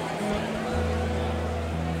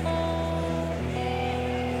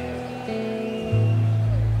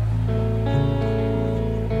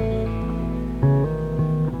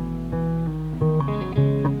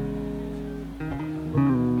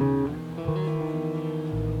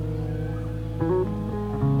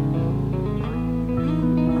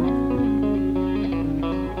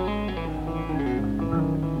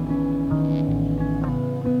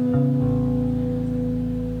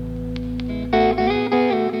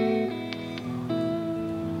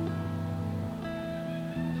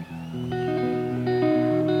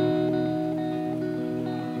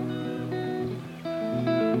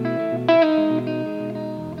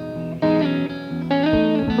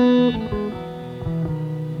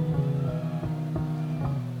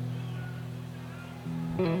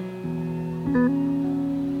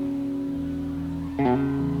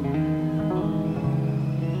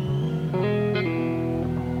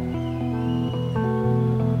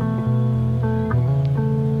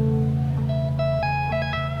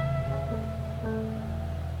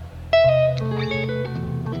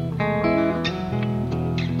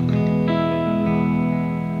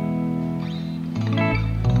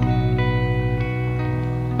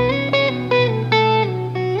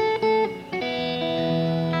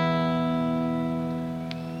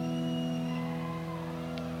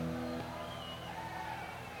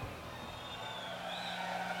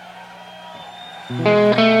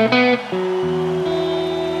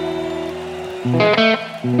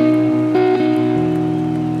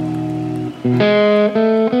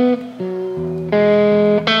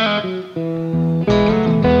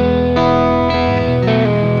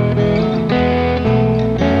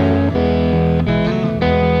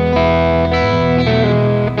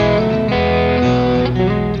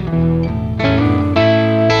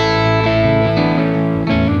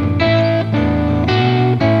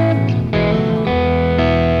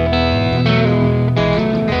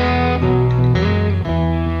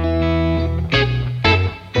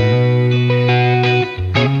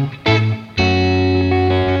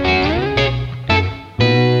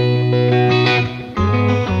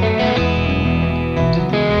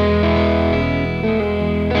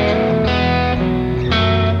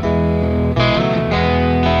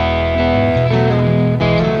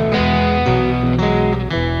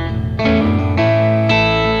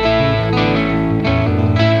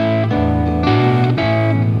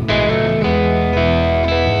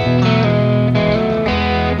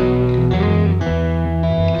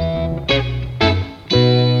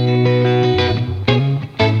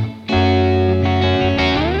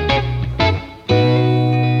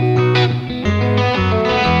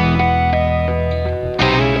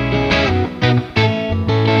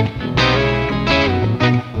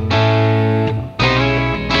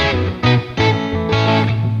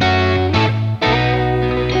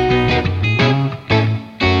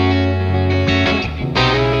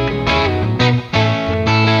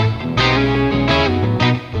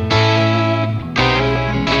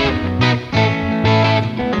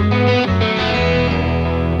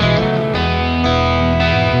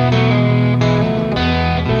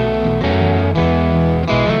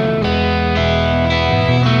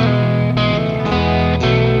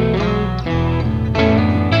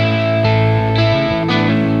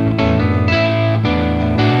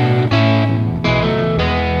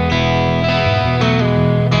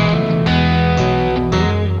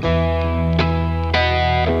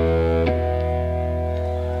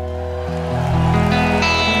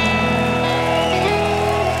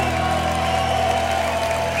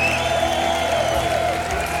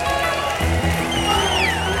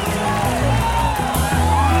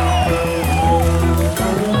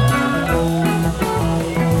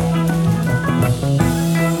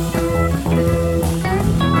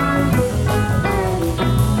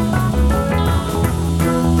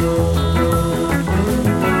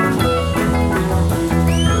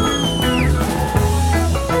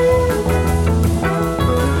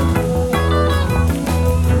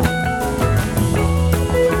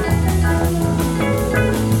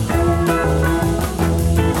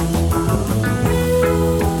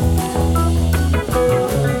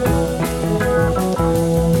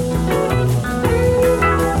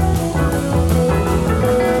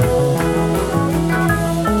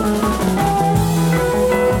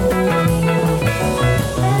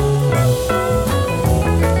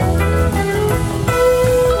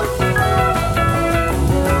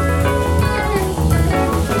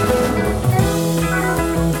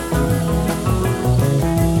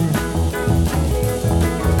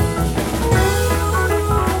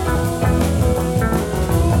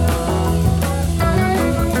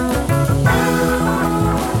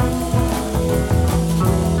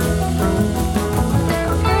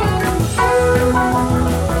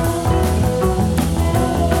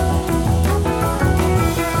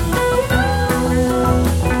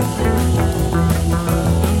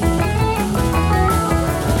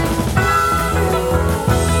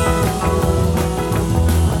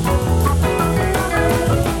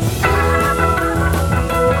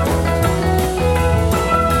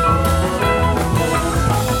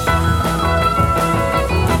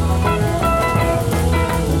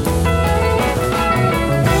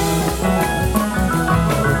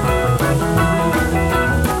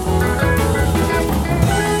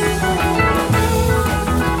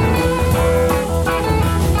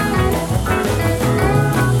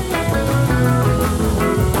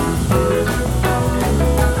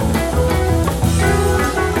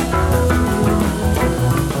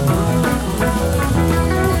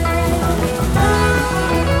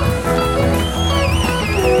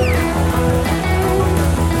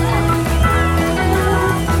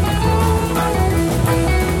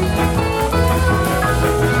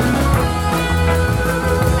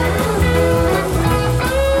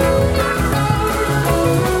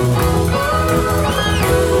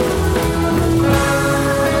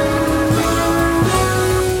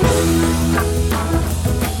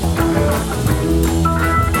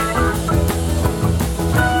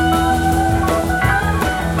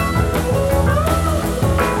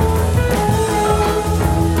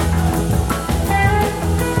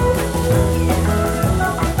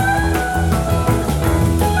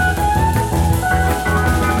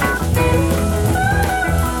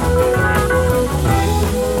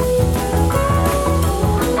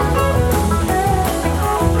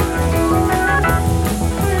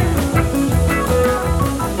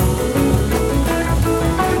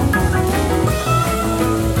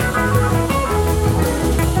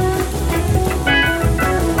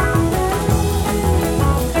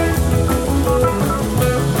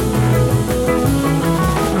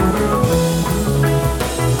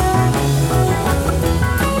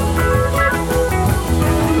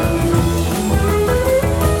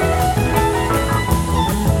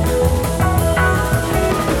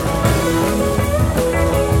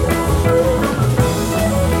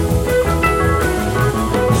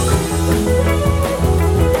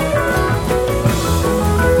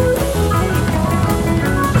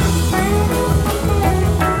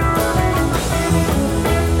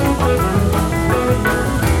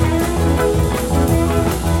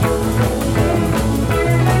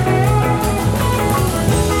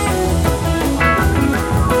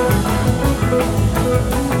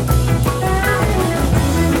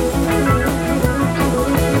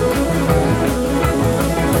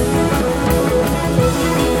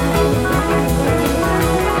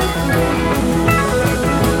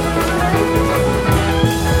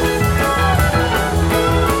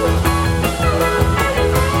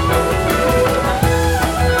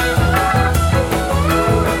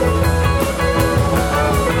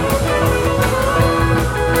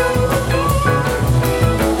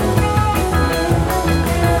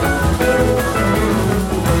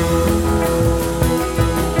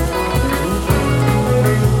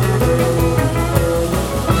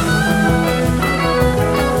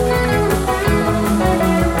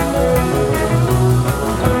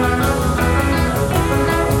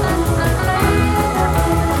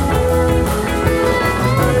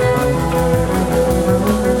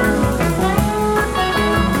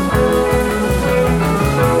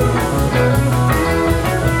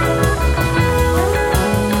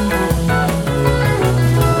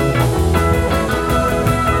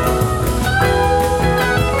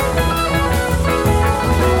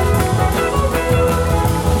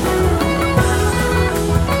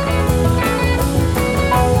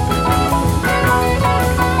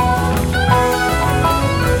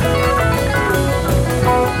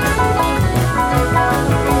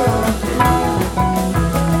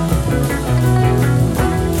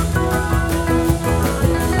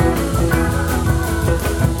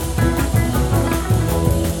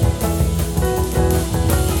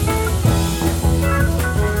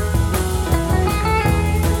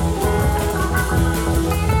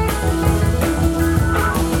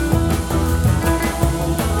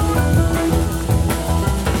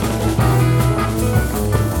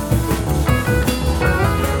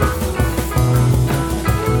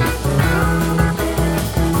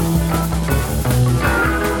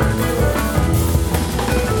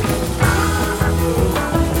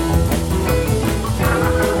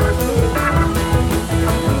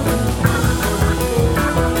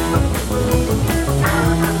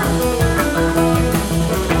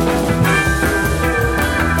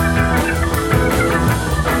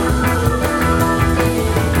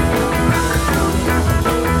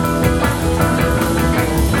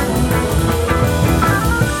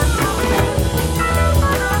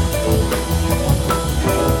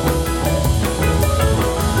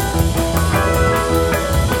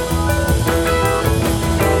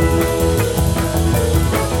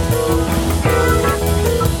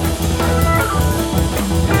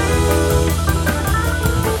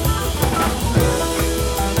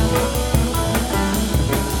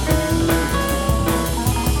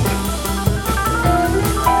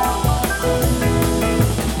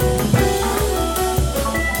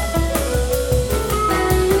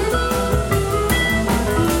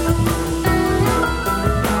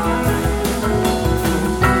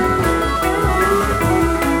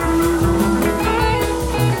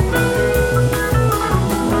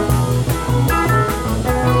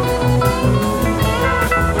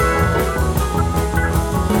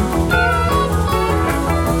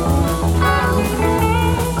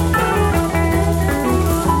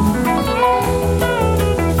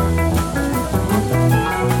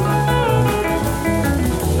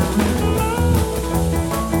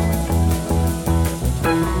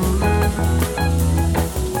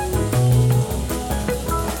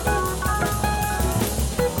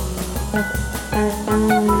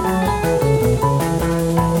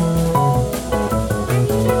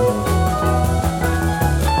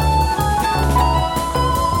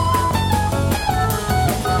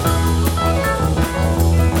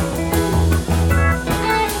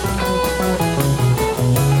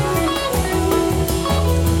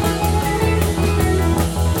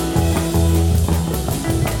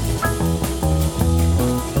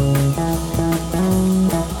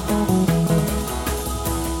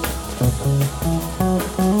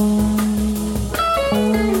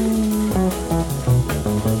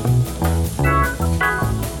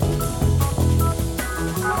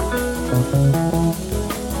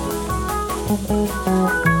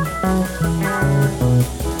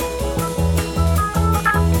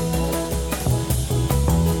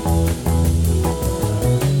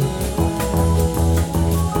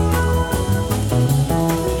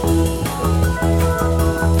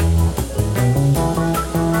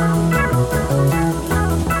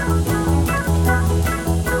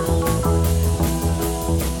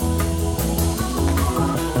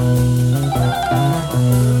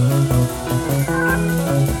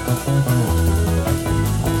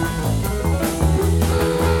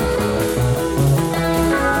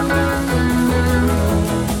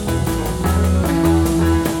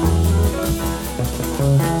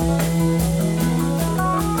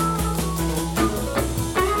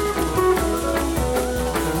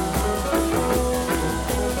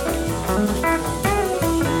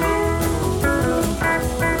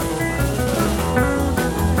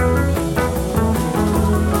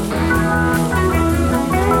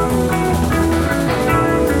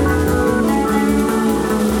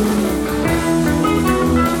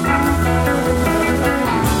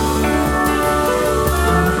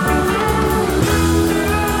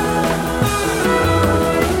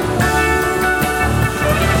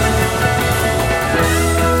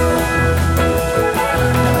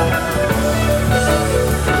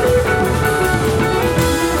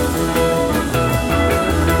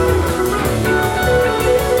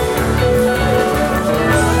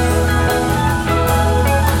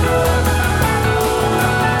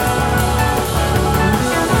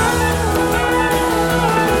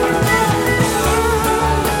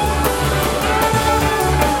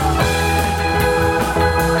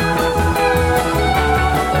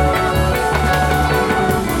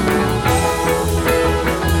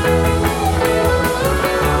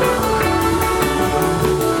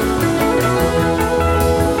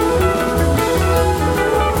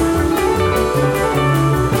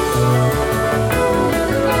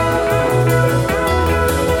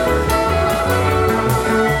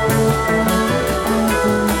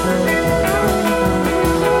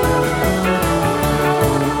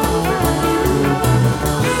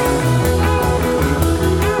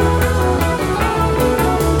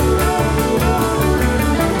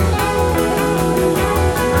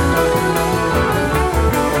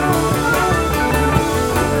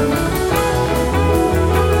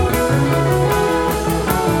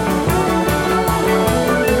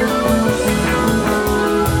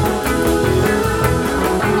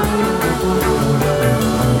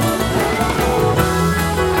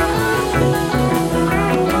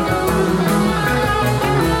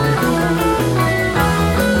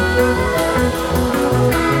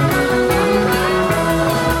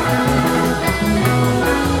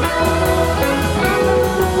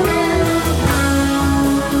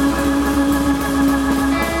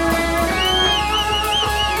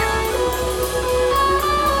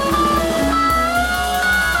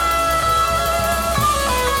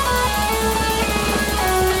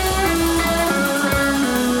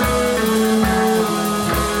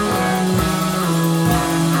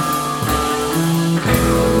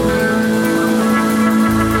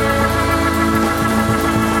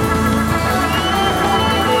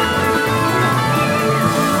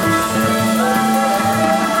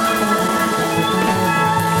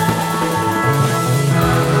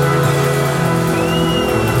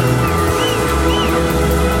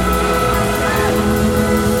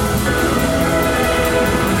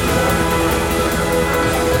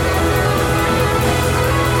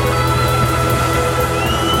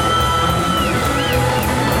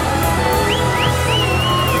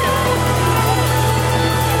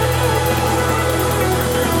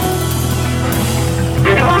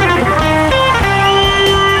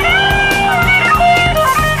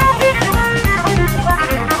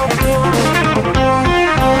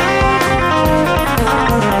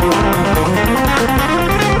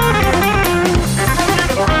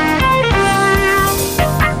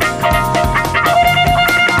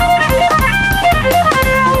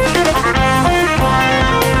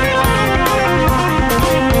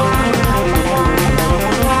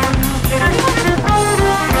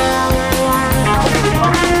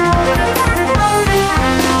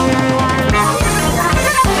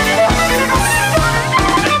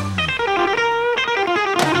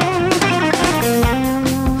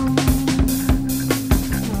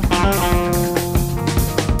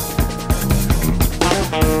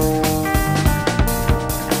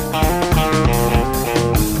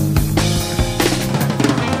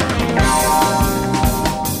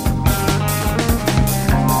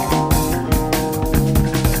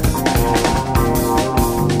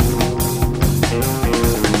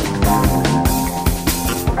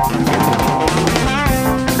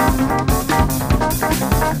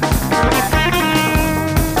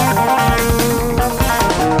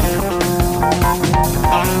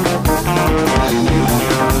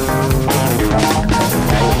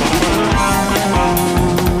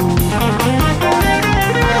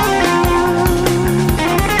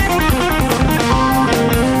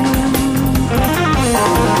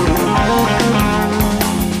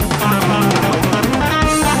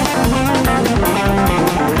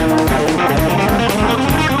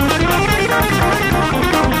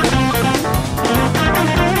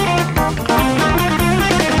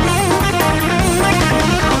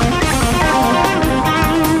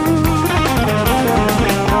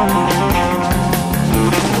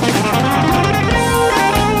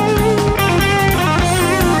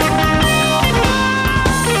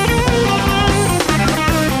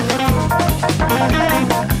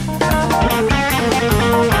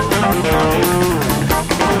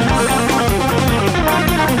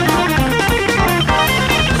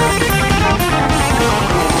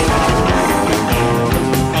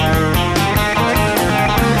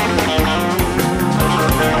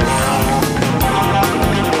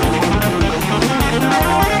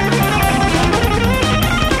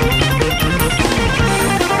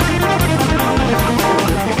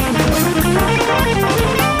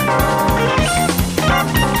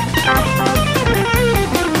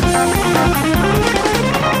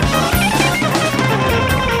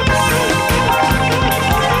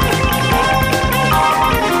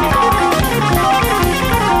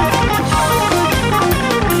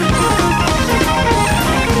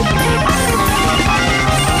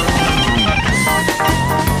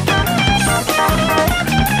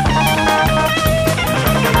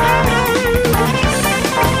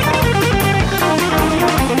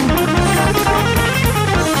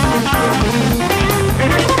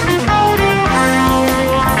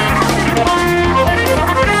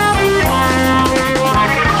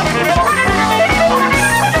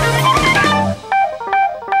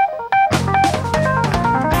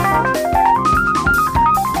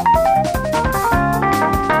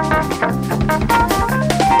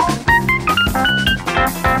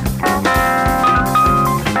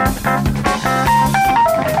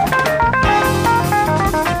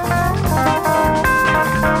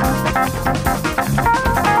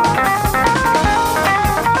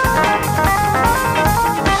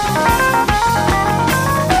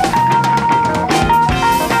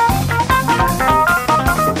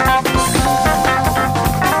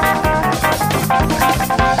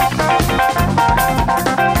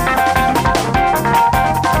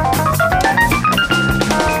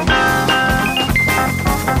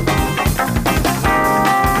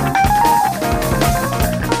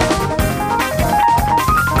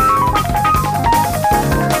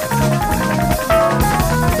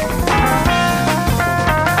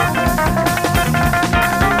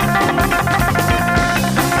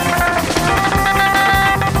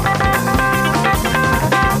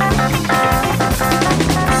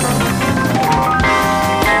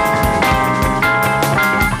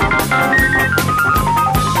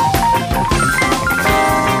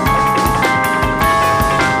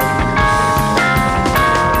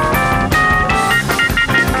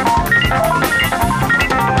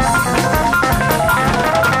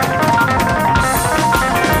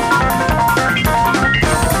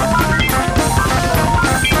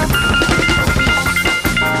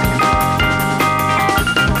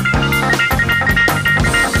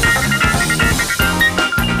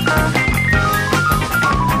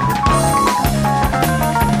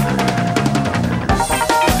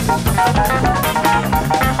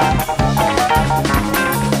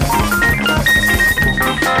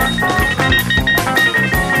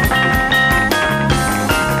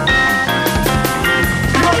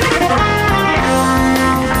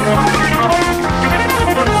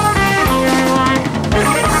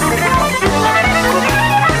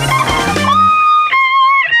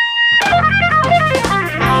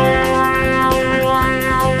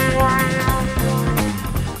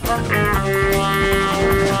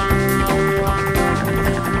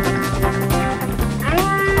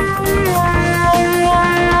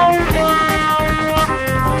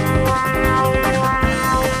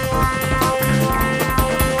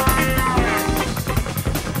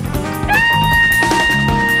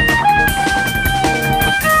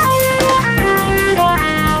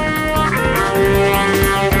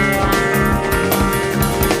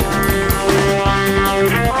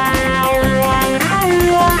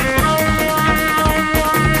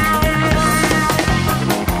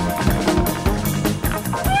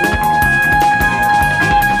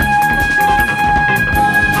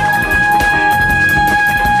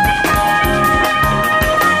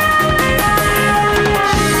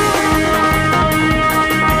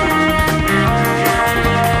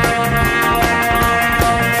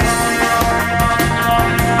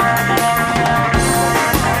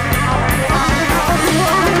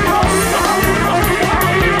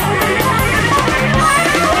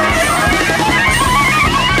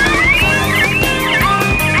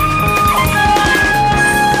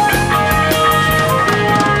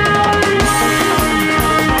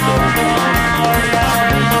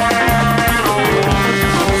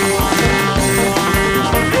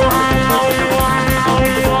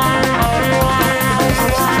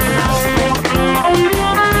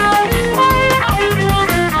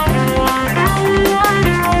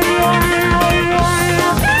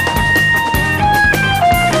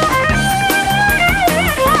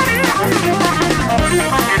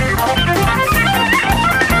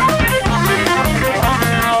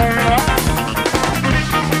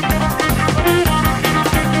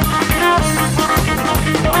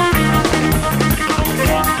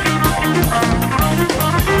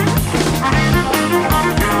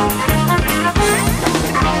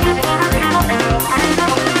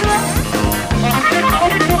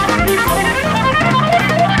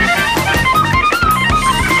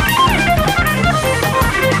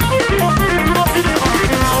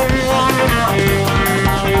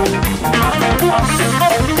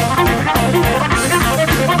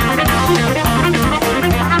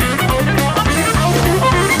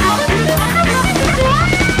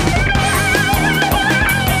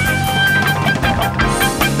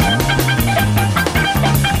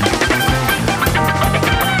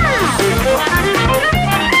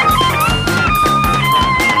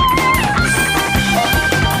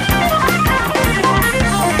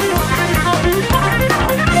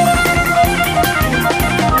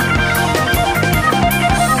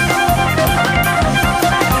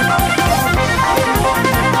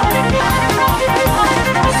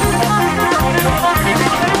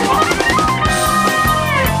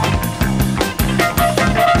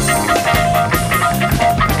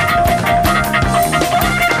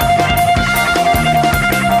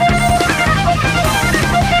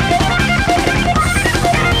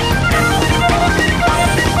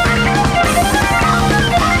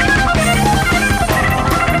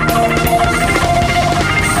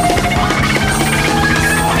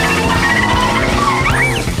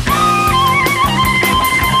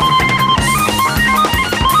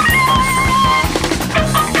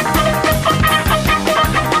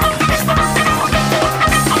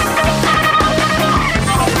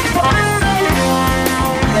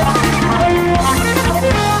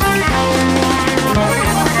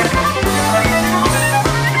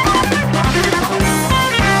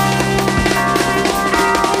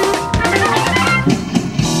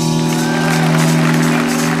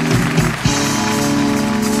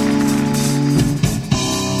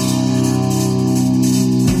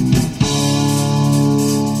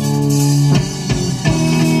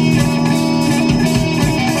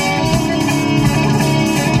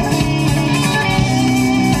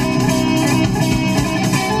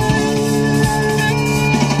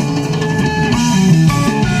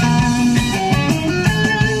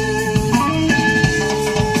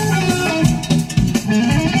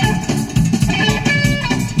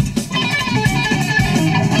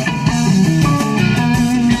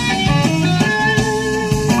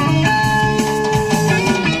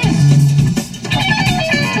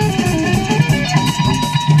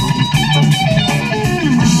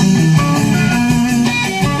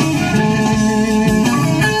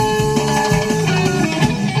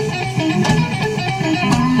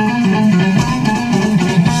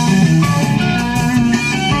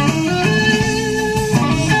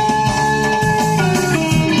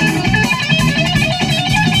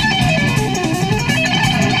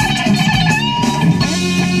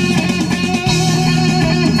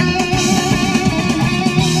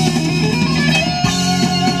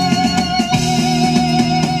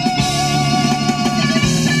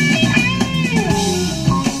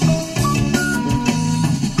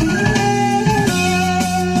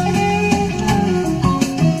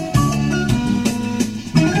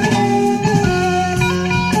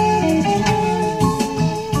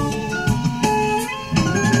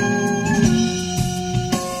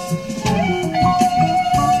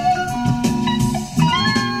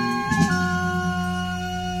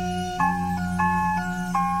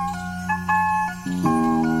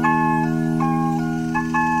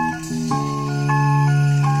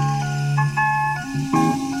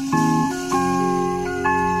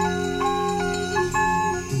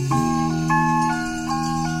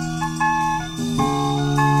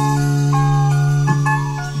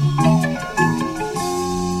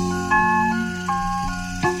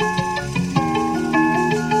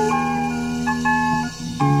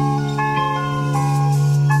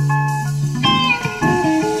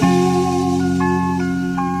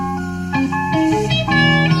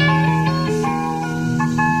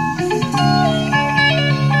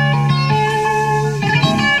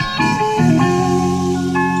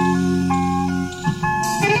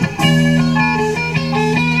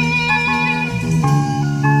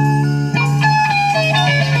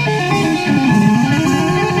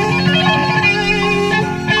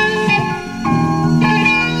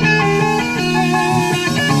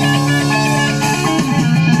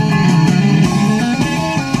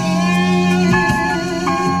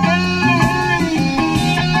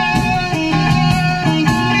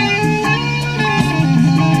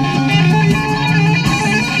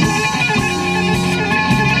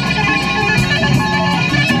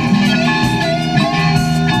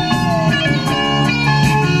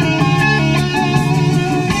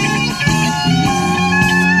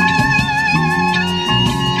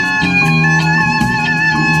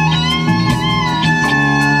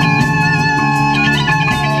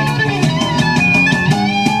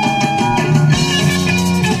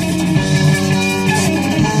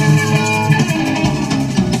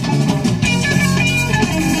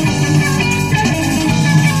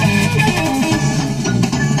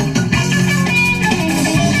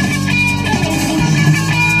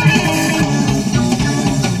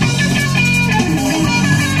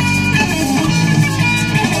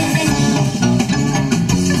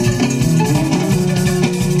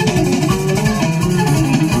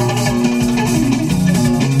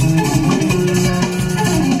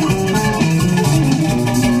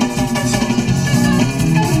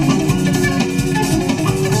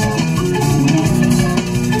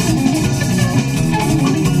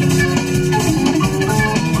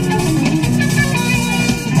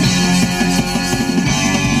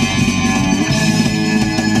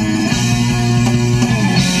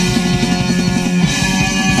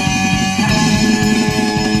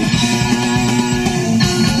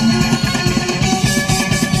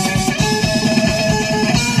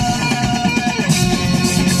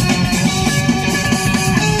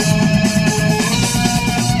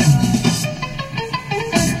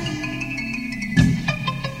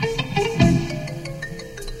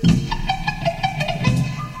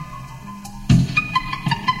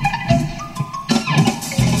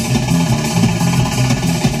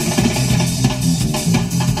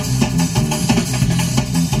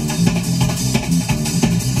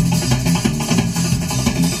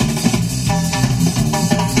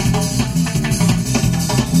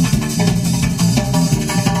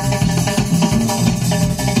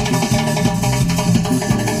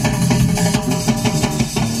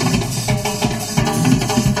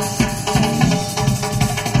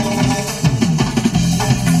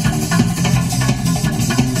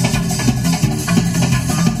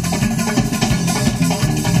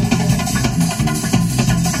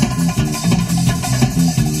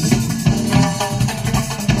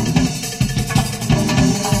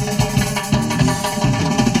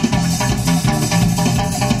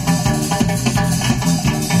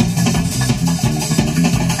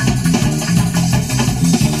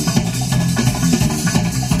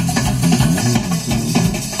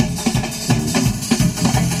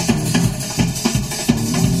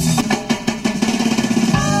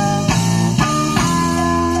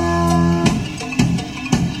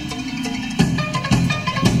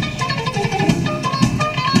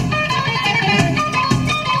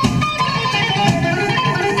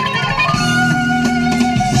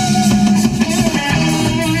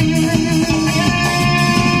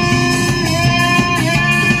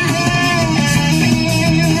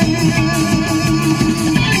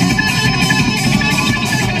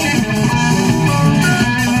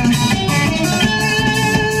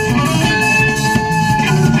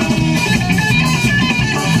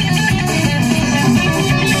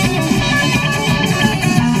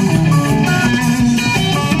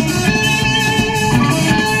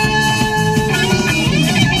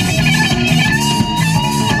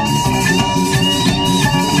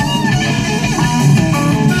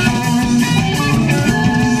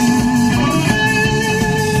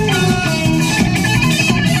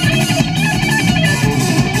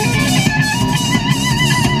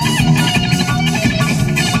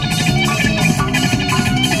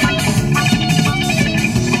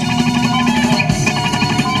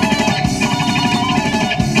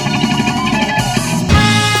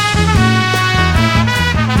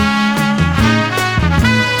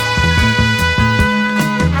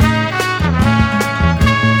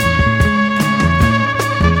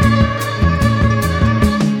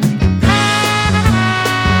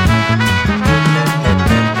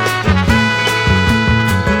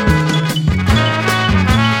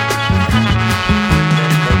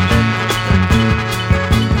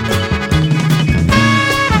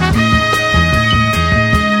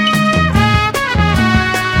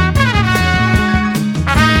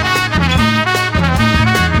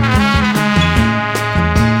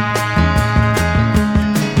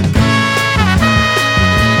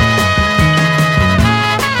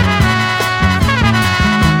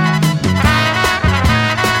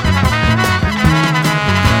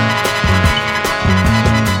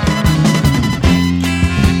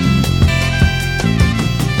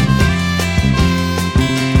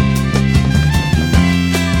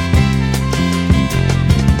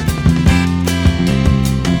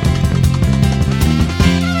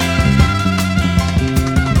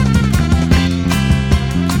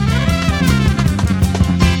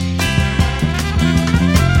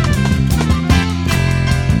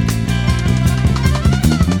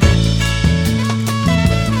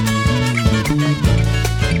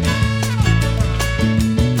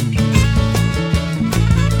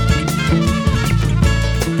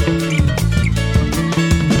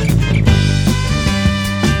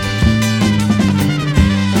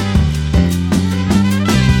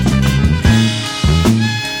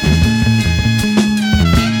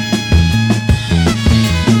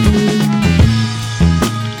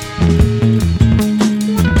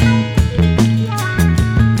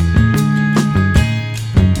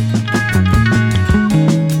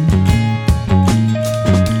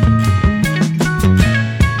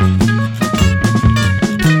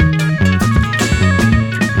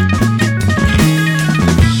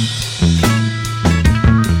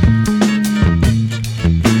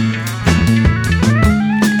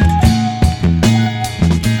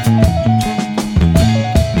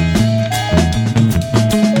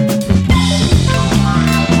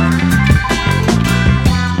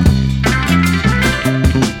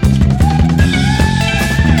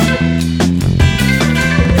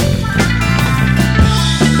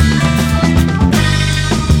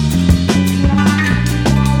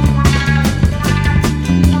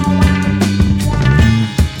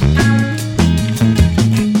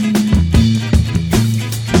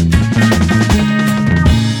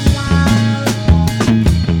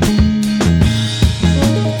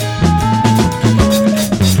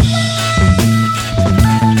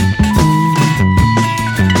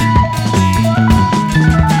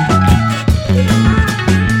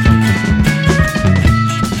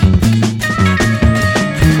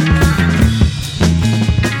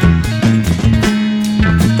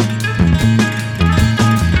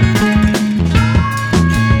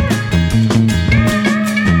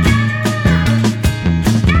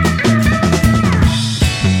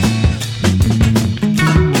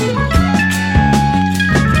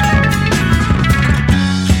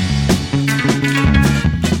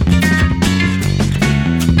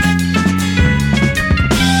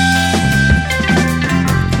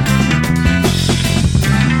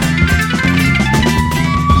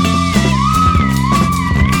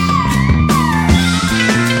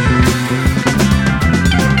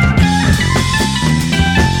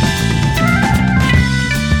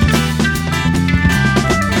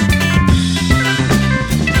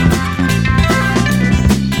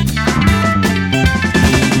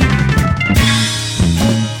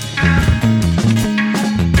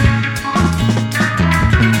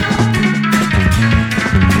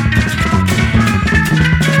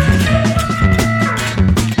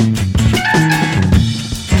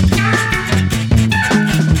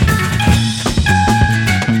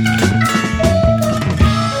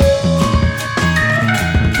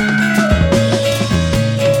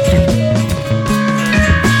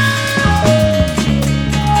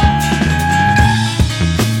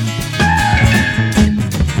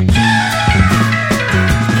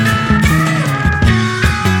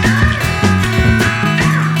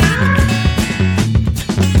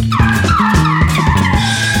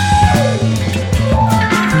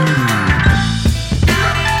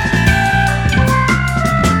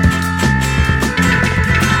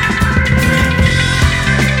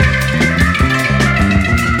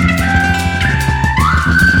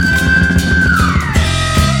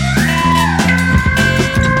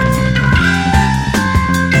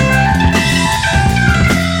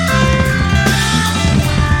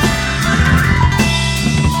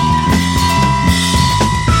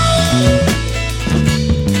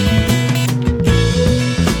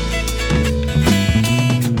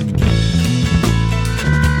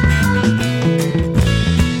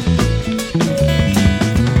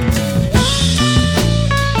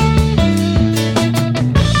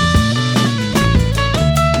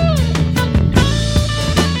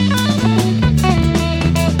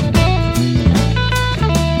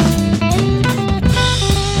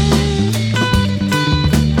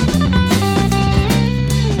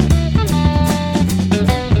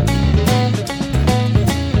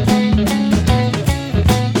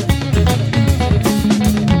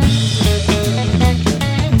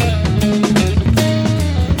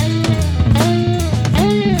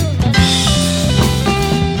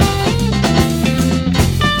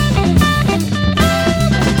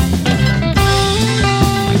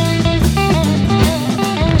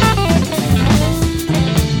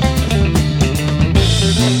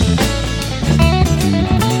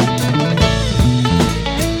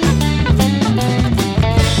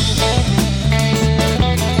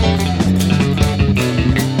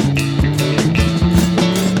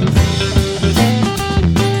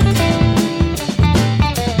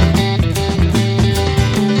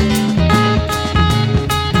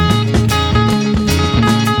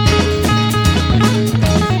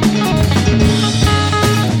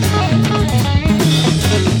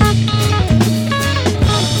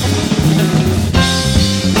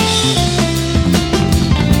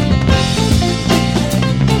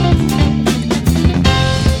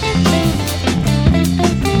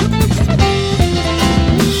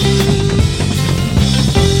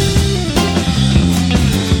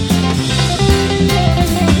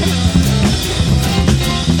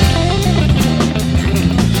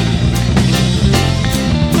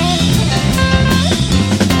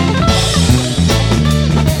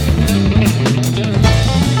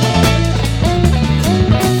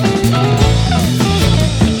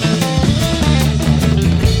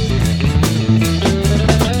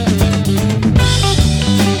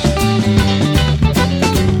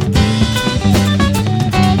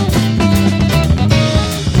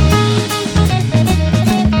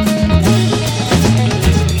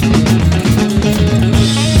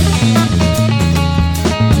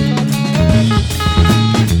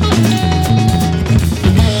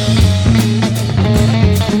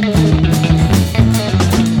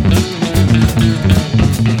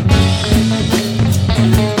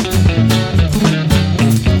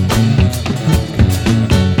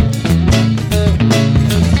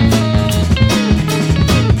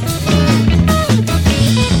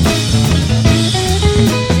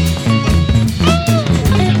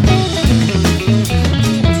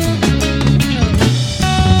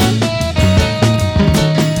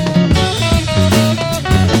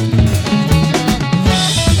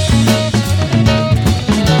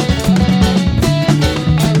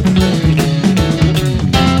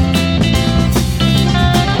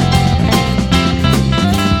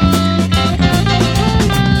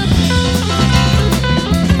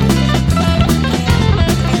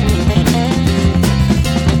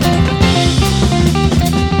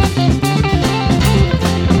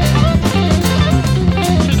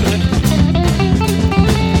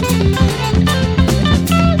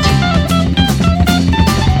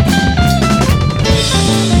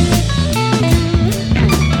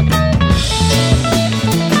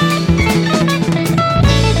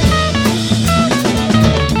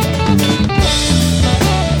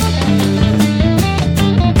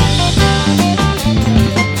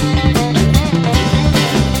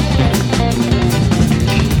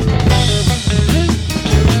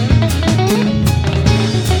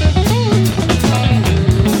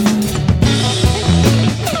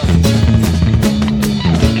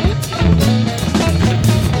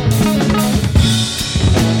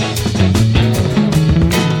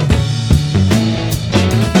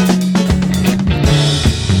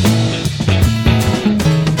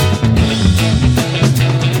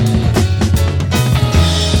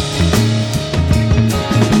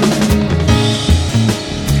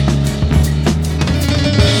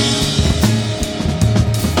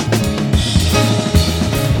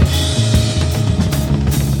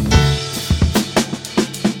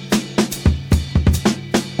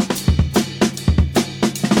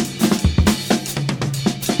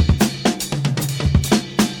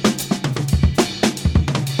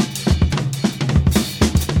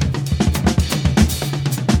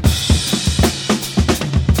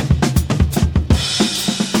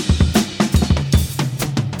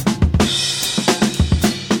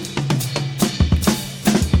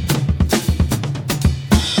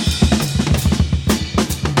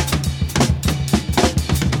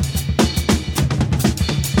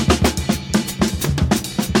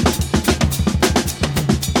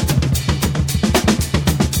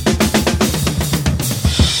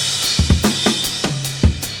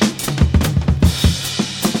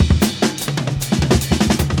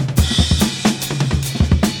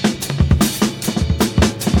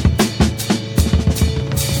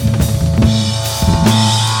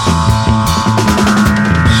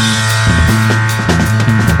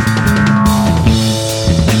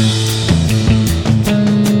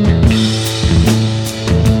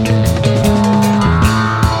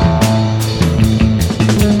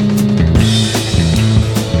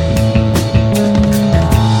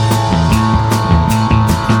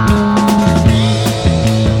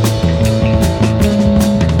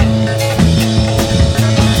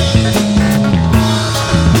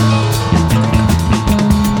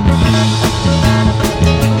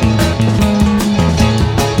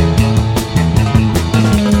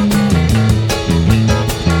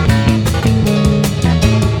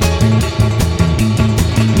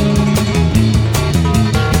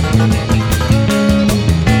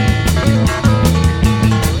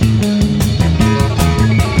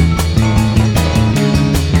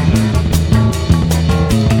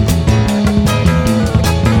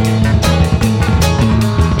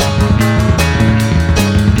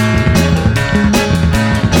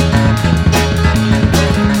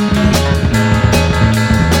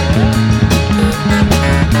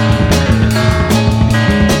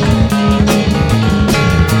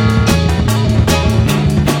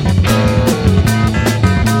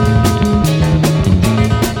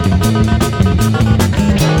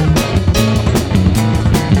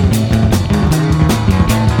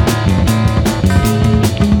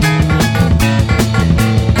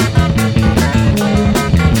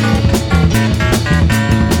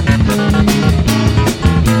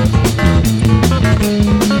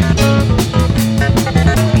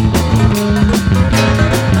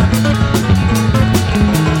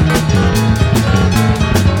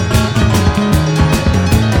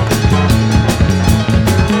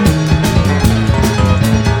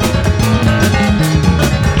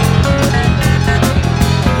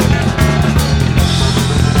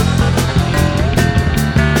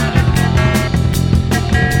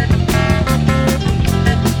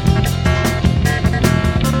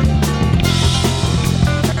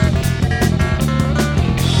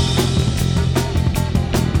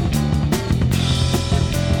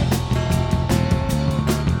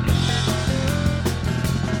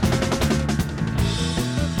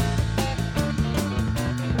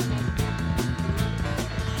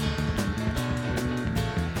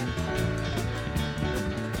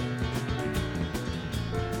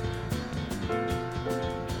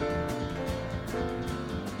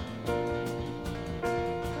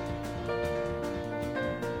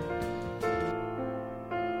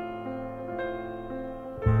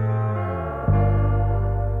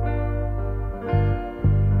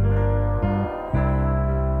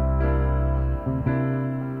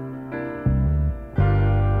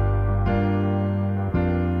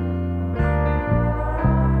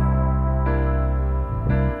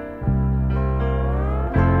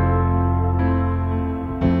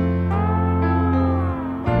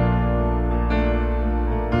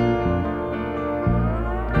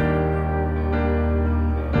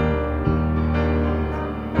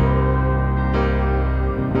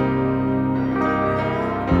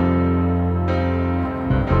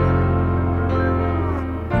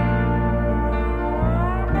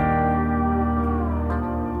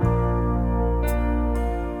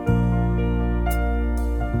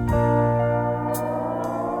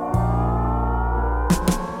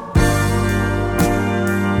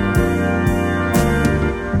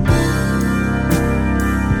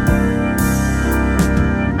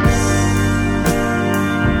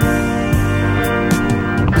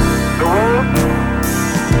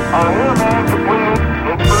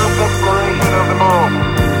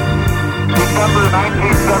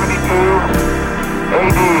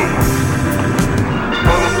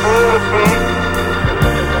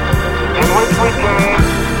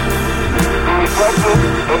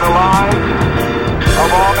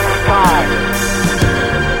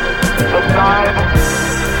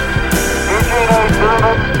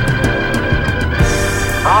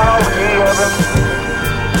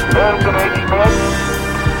 Harrison H. Smith,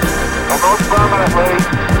 and most permanently,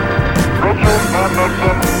 Richard M.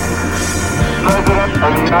 Nixon, President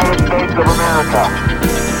of the United States of America.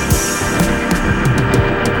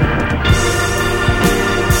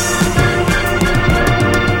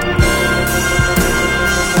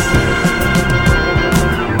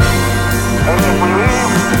 And if we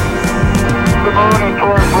leave the moon in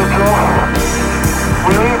tourist ritual,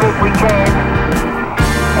 we leave as we came,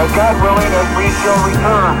 and God willing, as we shall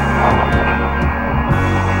return,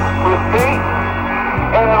 with peace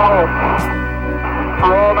and hope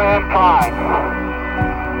for all mankind.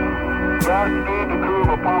 Godspeed the crew of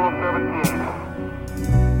Apollo 17.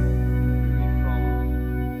 From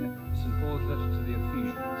St. Paul's letter to the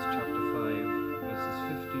Ephesians, chapter 5, verses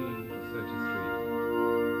 15 to 33.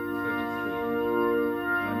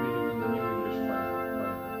 I'm reading from the New English Bible.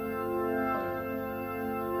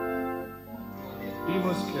 Be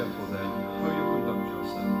most careful then how you conduct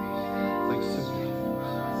yourselves, like simpletons.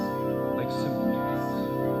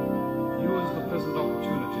 Use the present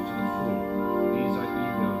opportunity to the full. These are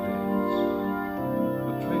evil days.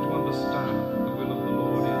 But try to understand what the will of the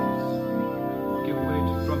Lord is. Give way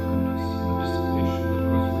to drunkenness and the dissipation that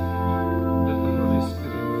goes with it. Let the Holy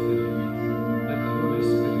Spirit fill you. Let the Holy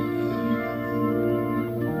Spirit fill you.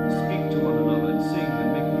 Speak to one another and sing and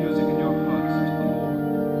make music in your hearts to the Lord.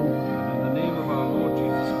 And in the name of our Lord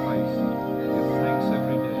Jesus Christ, give thanks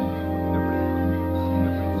every day, every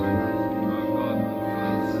time, to our God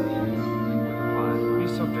and Father. Be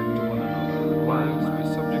subject to one another. Wives, be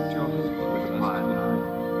subject to your husbands as to the Lord.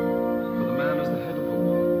 For the man is the head of the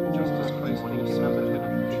woman, just as Christ also is the head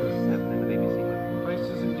of the church. Christ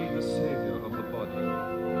is indeed the Savior of the body.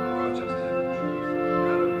 Just as the truth.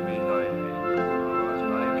 Hallowed be thy name.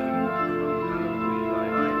 Thy kingdom. Hallowed be thy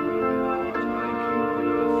name. Thy kingdom on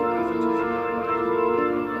earth as it is in heaven.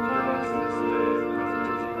 Give us this day as it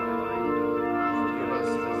is in thy life. Give us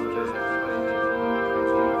this day as it is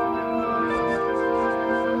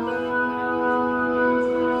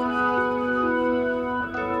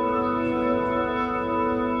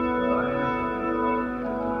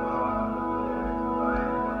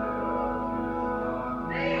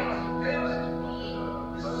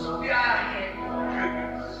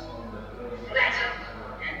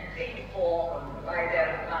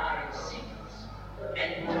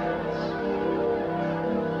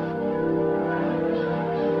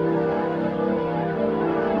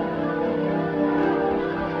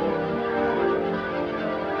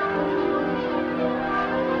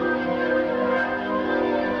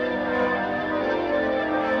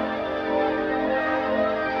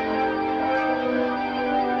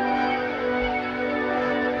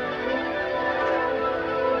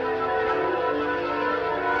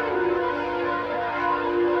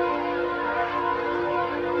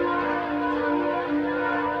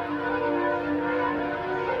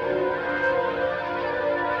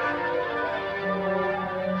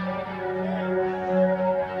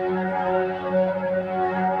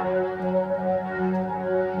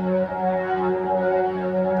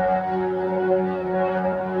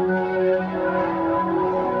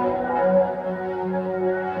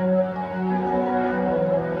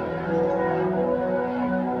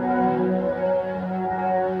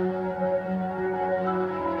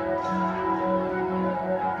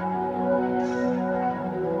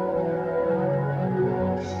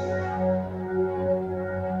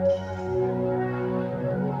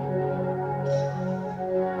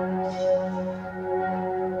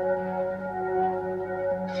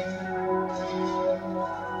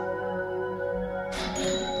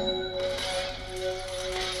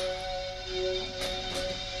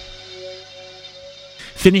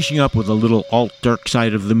Finishing up with a little alt Dark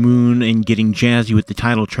Side of the Moon and getting jazzy with the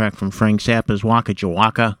title track from Frank Zappa's Waka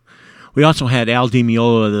Jawaka. We also had Al Di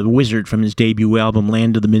Meola, the Wizard, from his debut album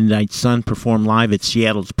Land of the Midnight Sun, perform live at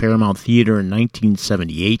Seattle's Paramount Theater in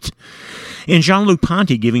 1978. And Jean-Luc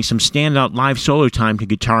Ponty giving some standout live solo time to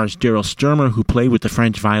guitarist Daryl Stuermer, who played with the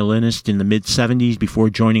French violinist in the mid-70s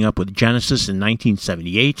before joining up with Genesis in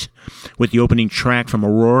 1978, with the opening track from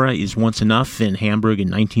Aurora, Is Once Enough, in Hamburg in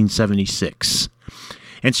 1976.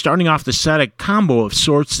 And starting off the set, a combo of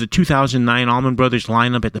sorts, the 2009 Allman Brothers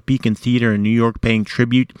lineup at the Beacon Theater in New York paying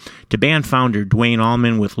tribute to band founder Duane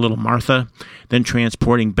Allman with Little Martha, then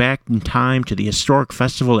transporting back in time to the historic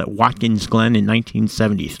festival at Watkins Glen in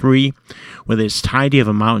 1973 with as tidy of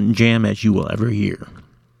a mountain jam as you will ever hear.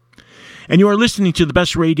 And you are listening to the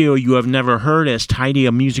best radio you have never heard, as tidy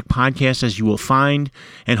a music podcast as you will find,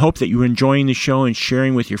 and hope that you are enjoying the show and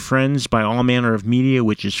sharing with your friends by all manner of media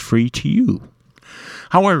which is free to you.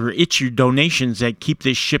 However, it's your donations that keep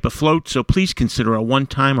this ship afloat, so please consider a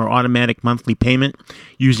one-time or automatic monthly payment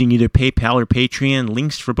using either PayPal or Patreon.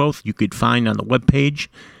 Links for both you could find on the webpage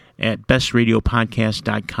at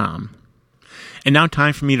bestradiopodcast.com. And now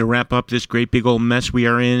time for me to wrap up this great big old mess we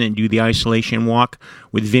are in and do the isolation walk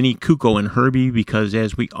with Vinny, Kuko, and Herbie, because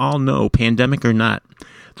as we all know, pandemic or not,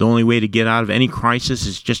 the only way to get out of any crisis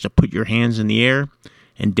is just to put your hands in the air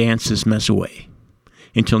and dance this mess away.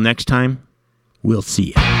 Until next time, we'll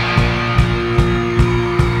see you.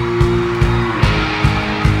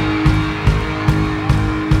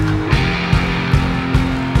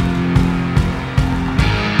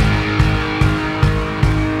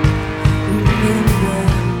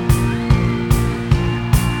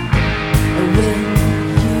 Remember,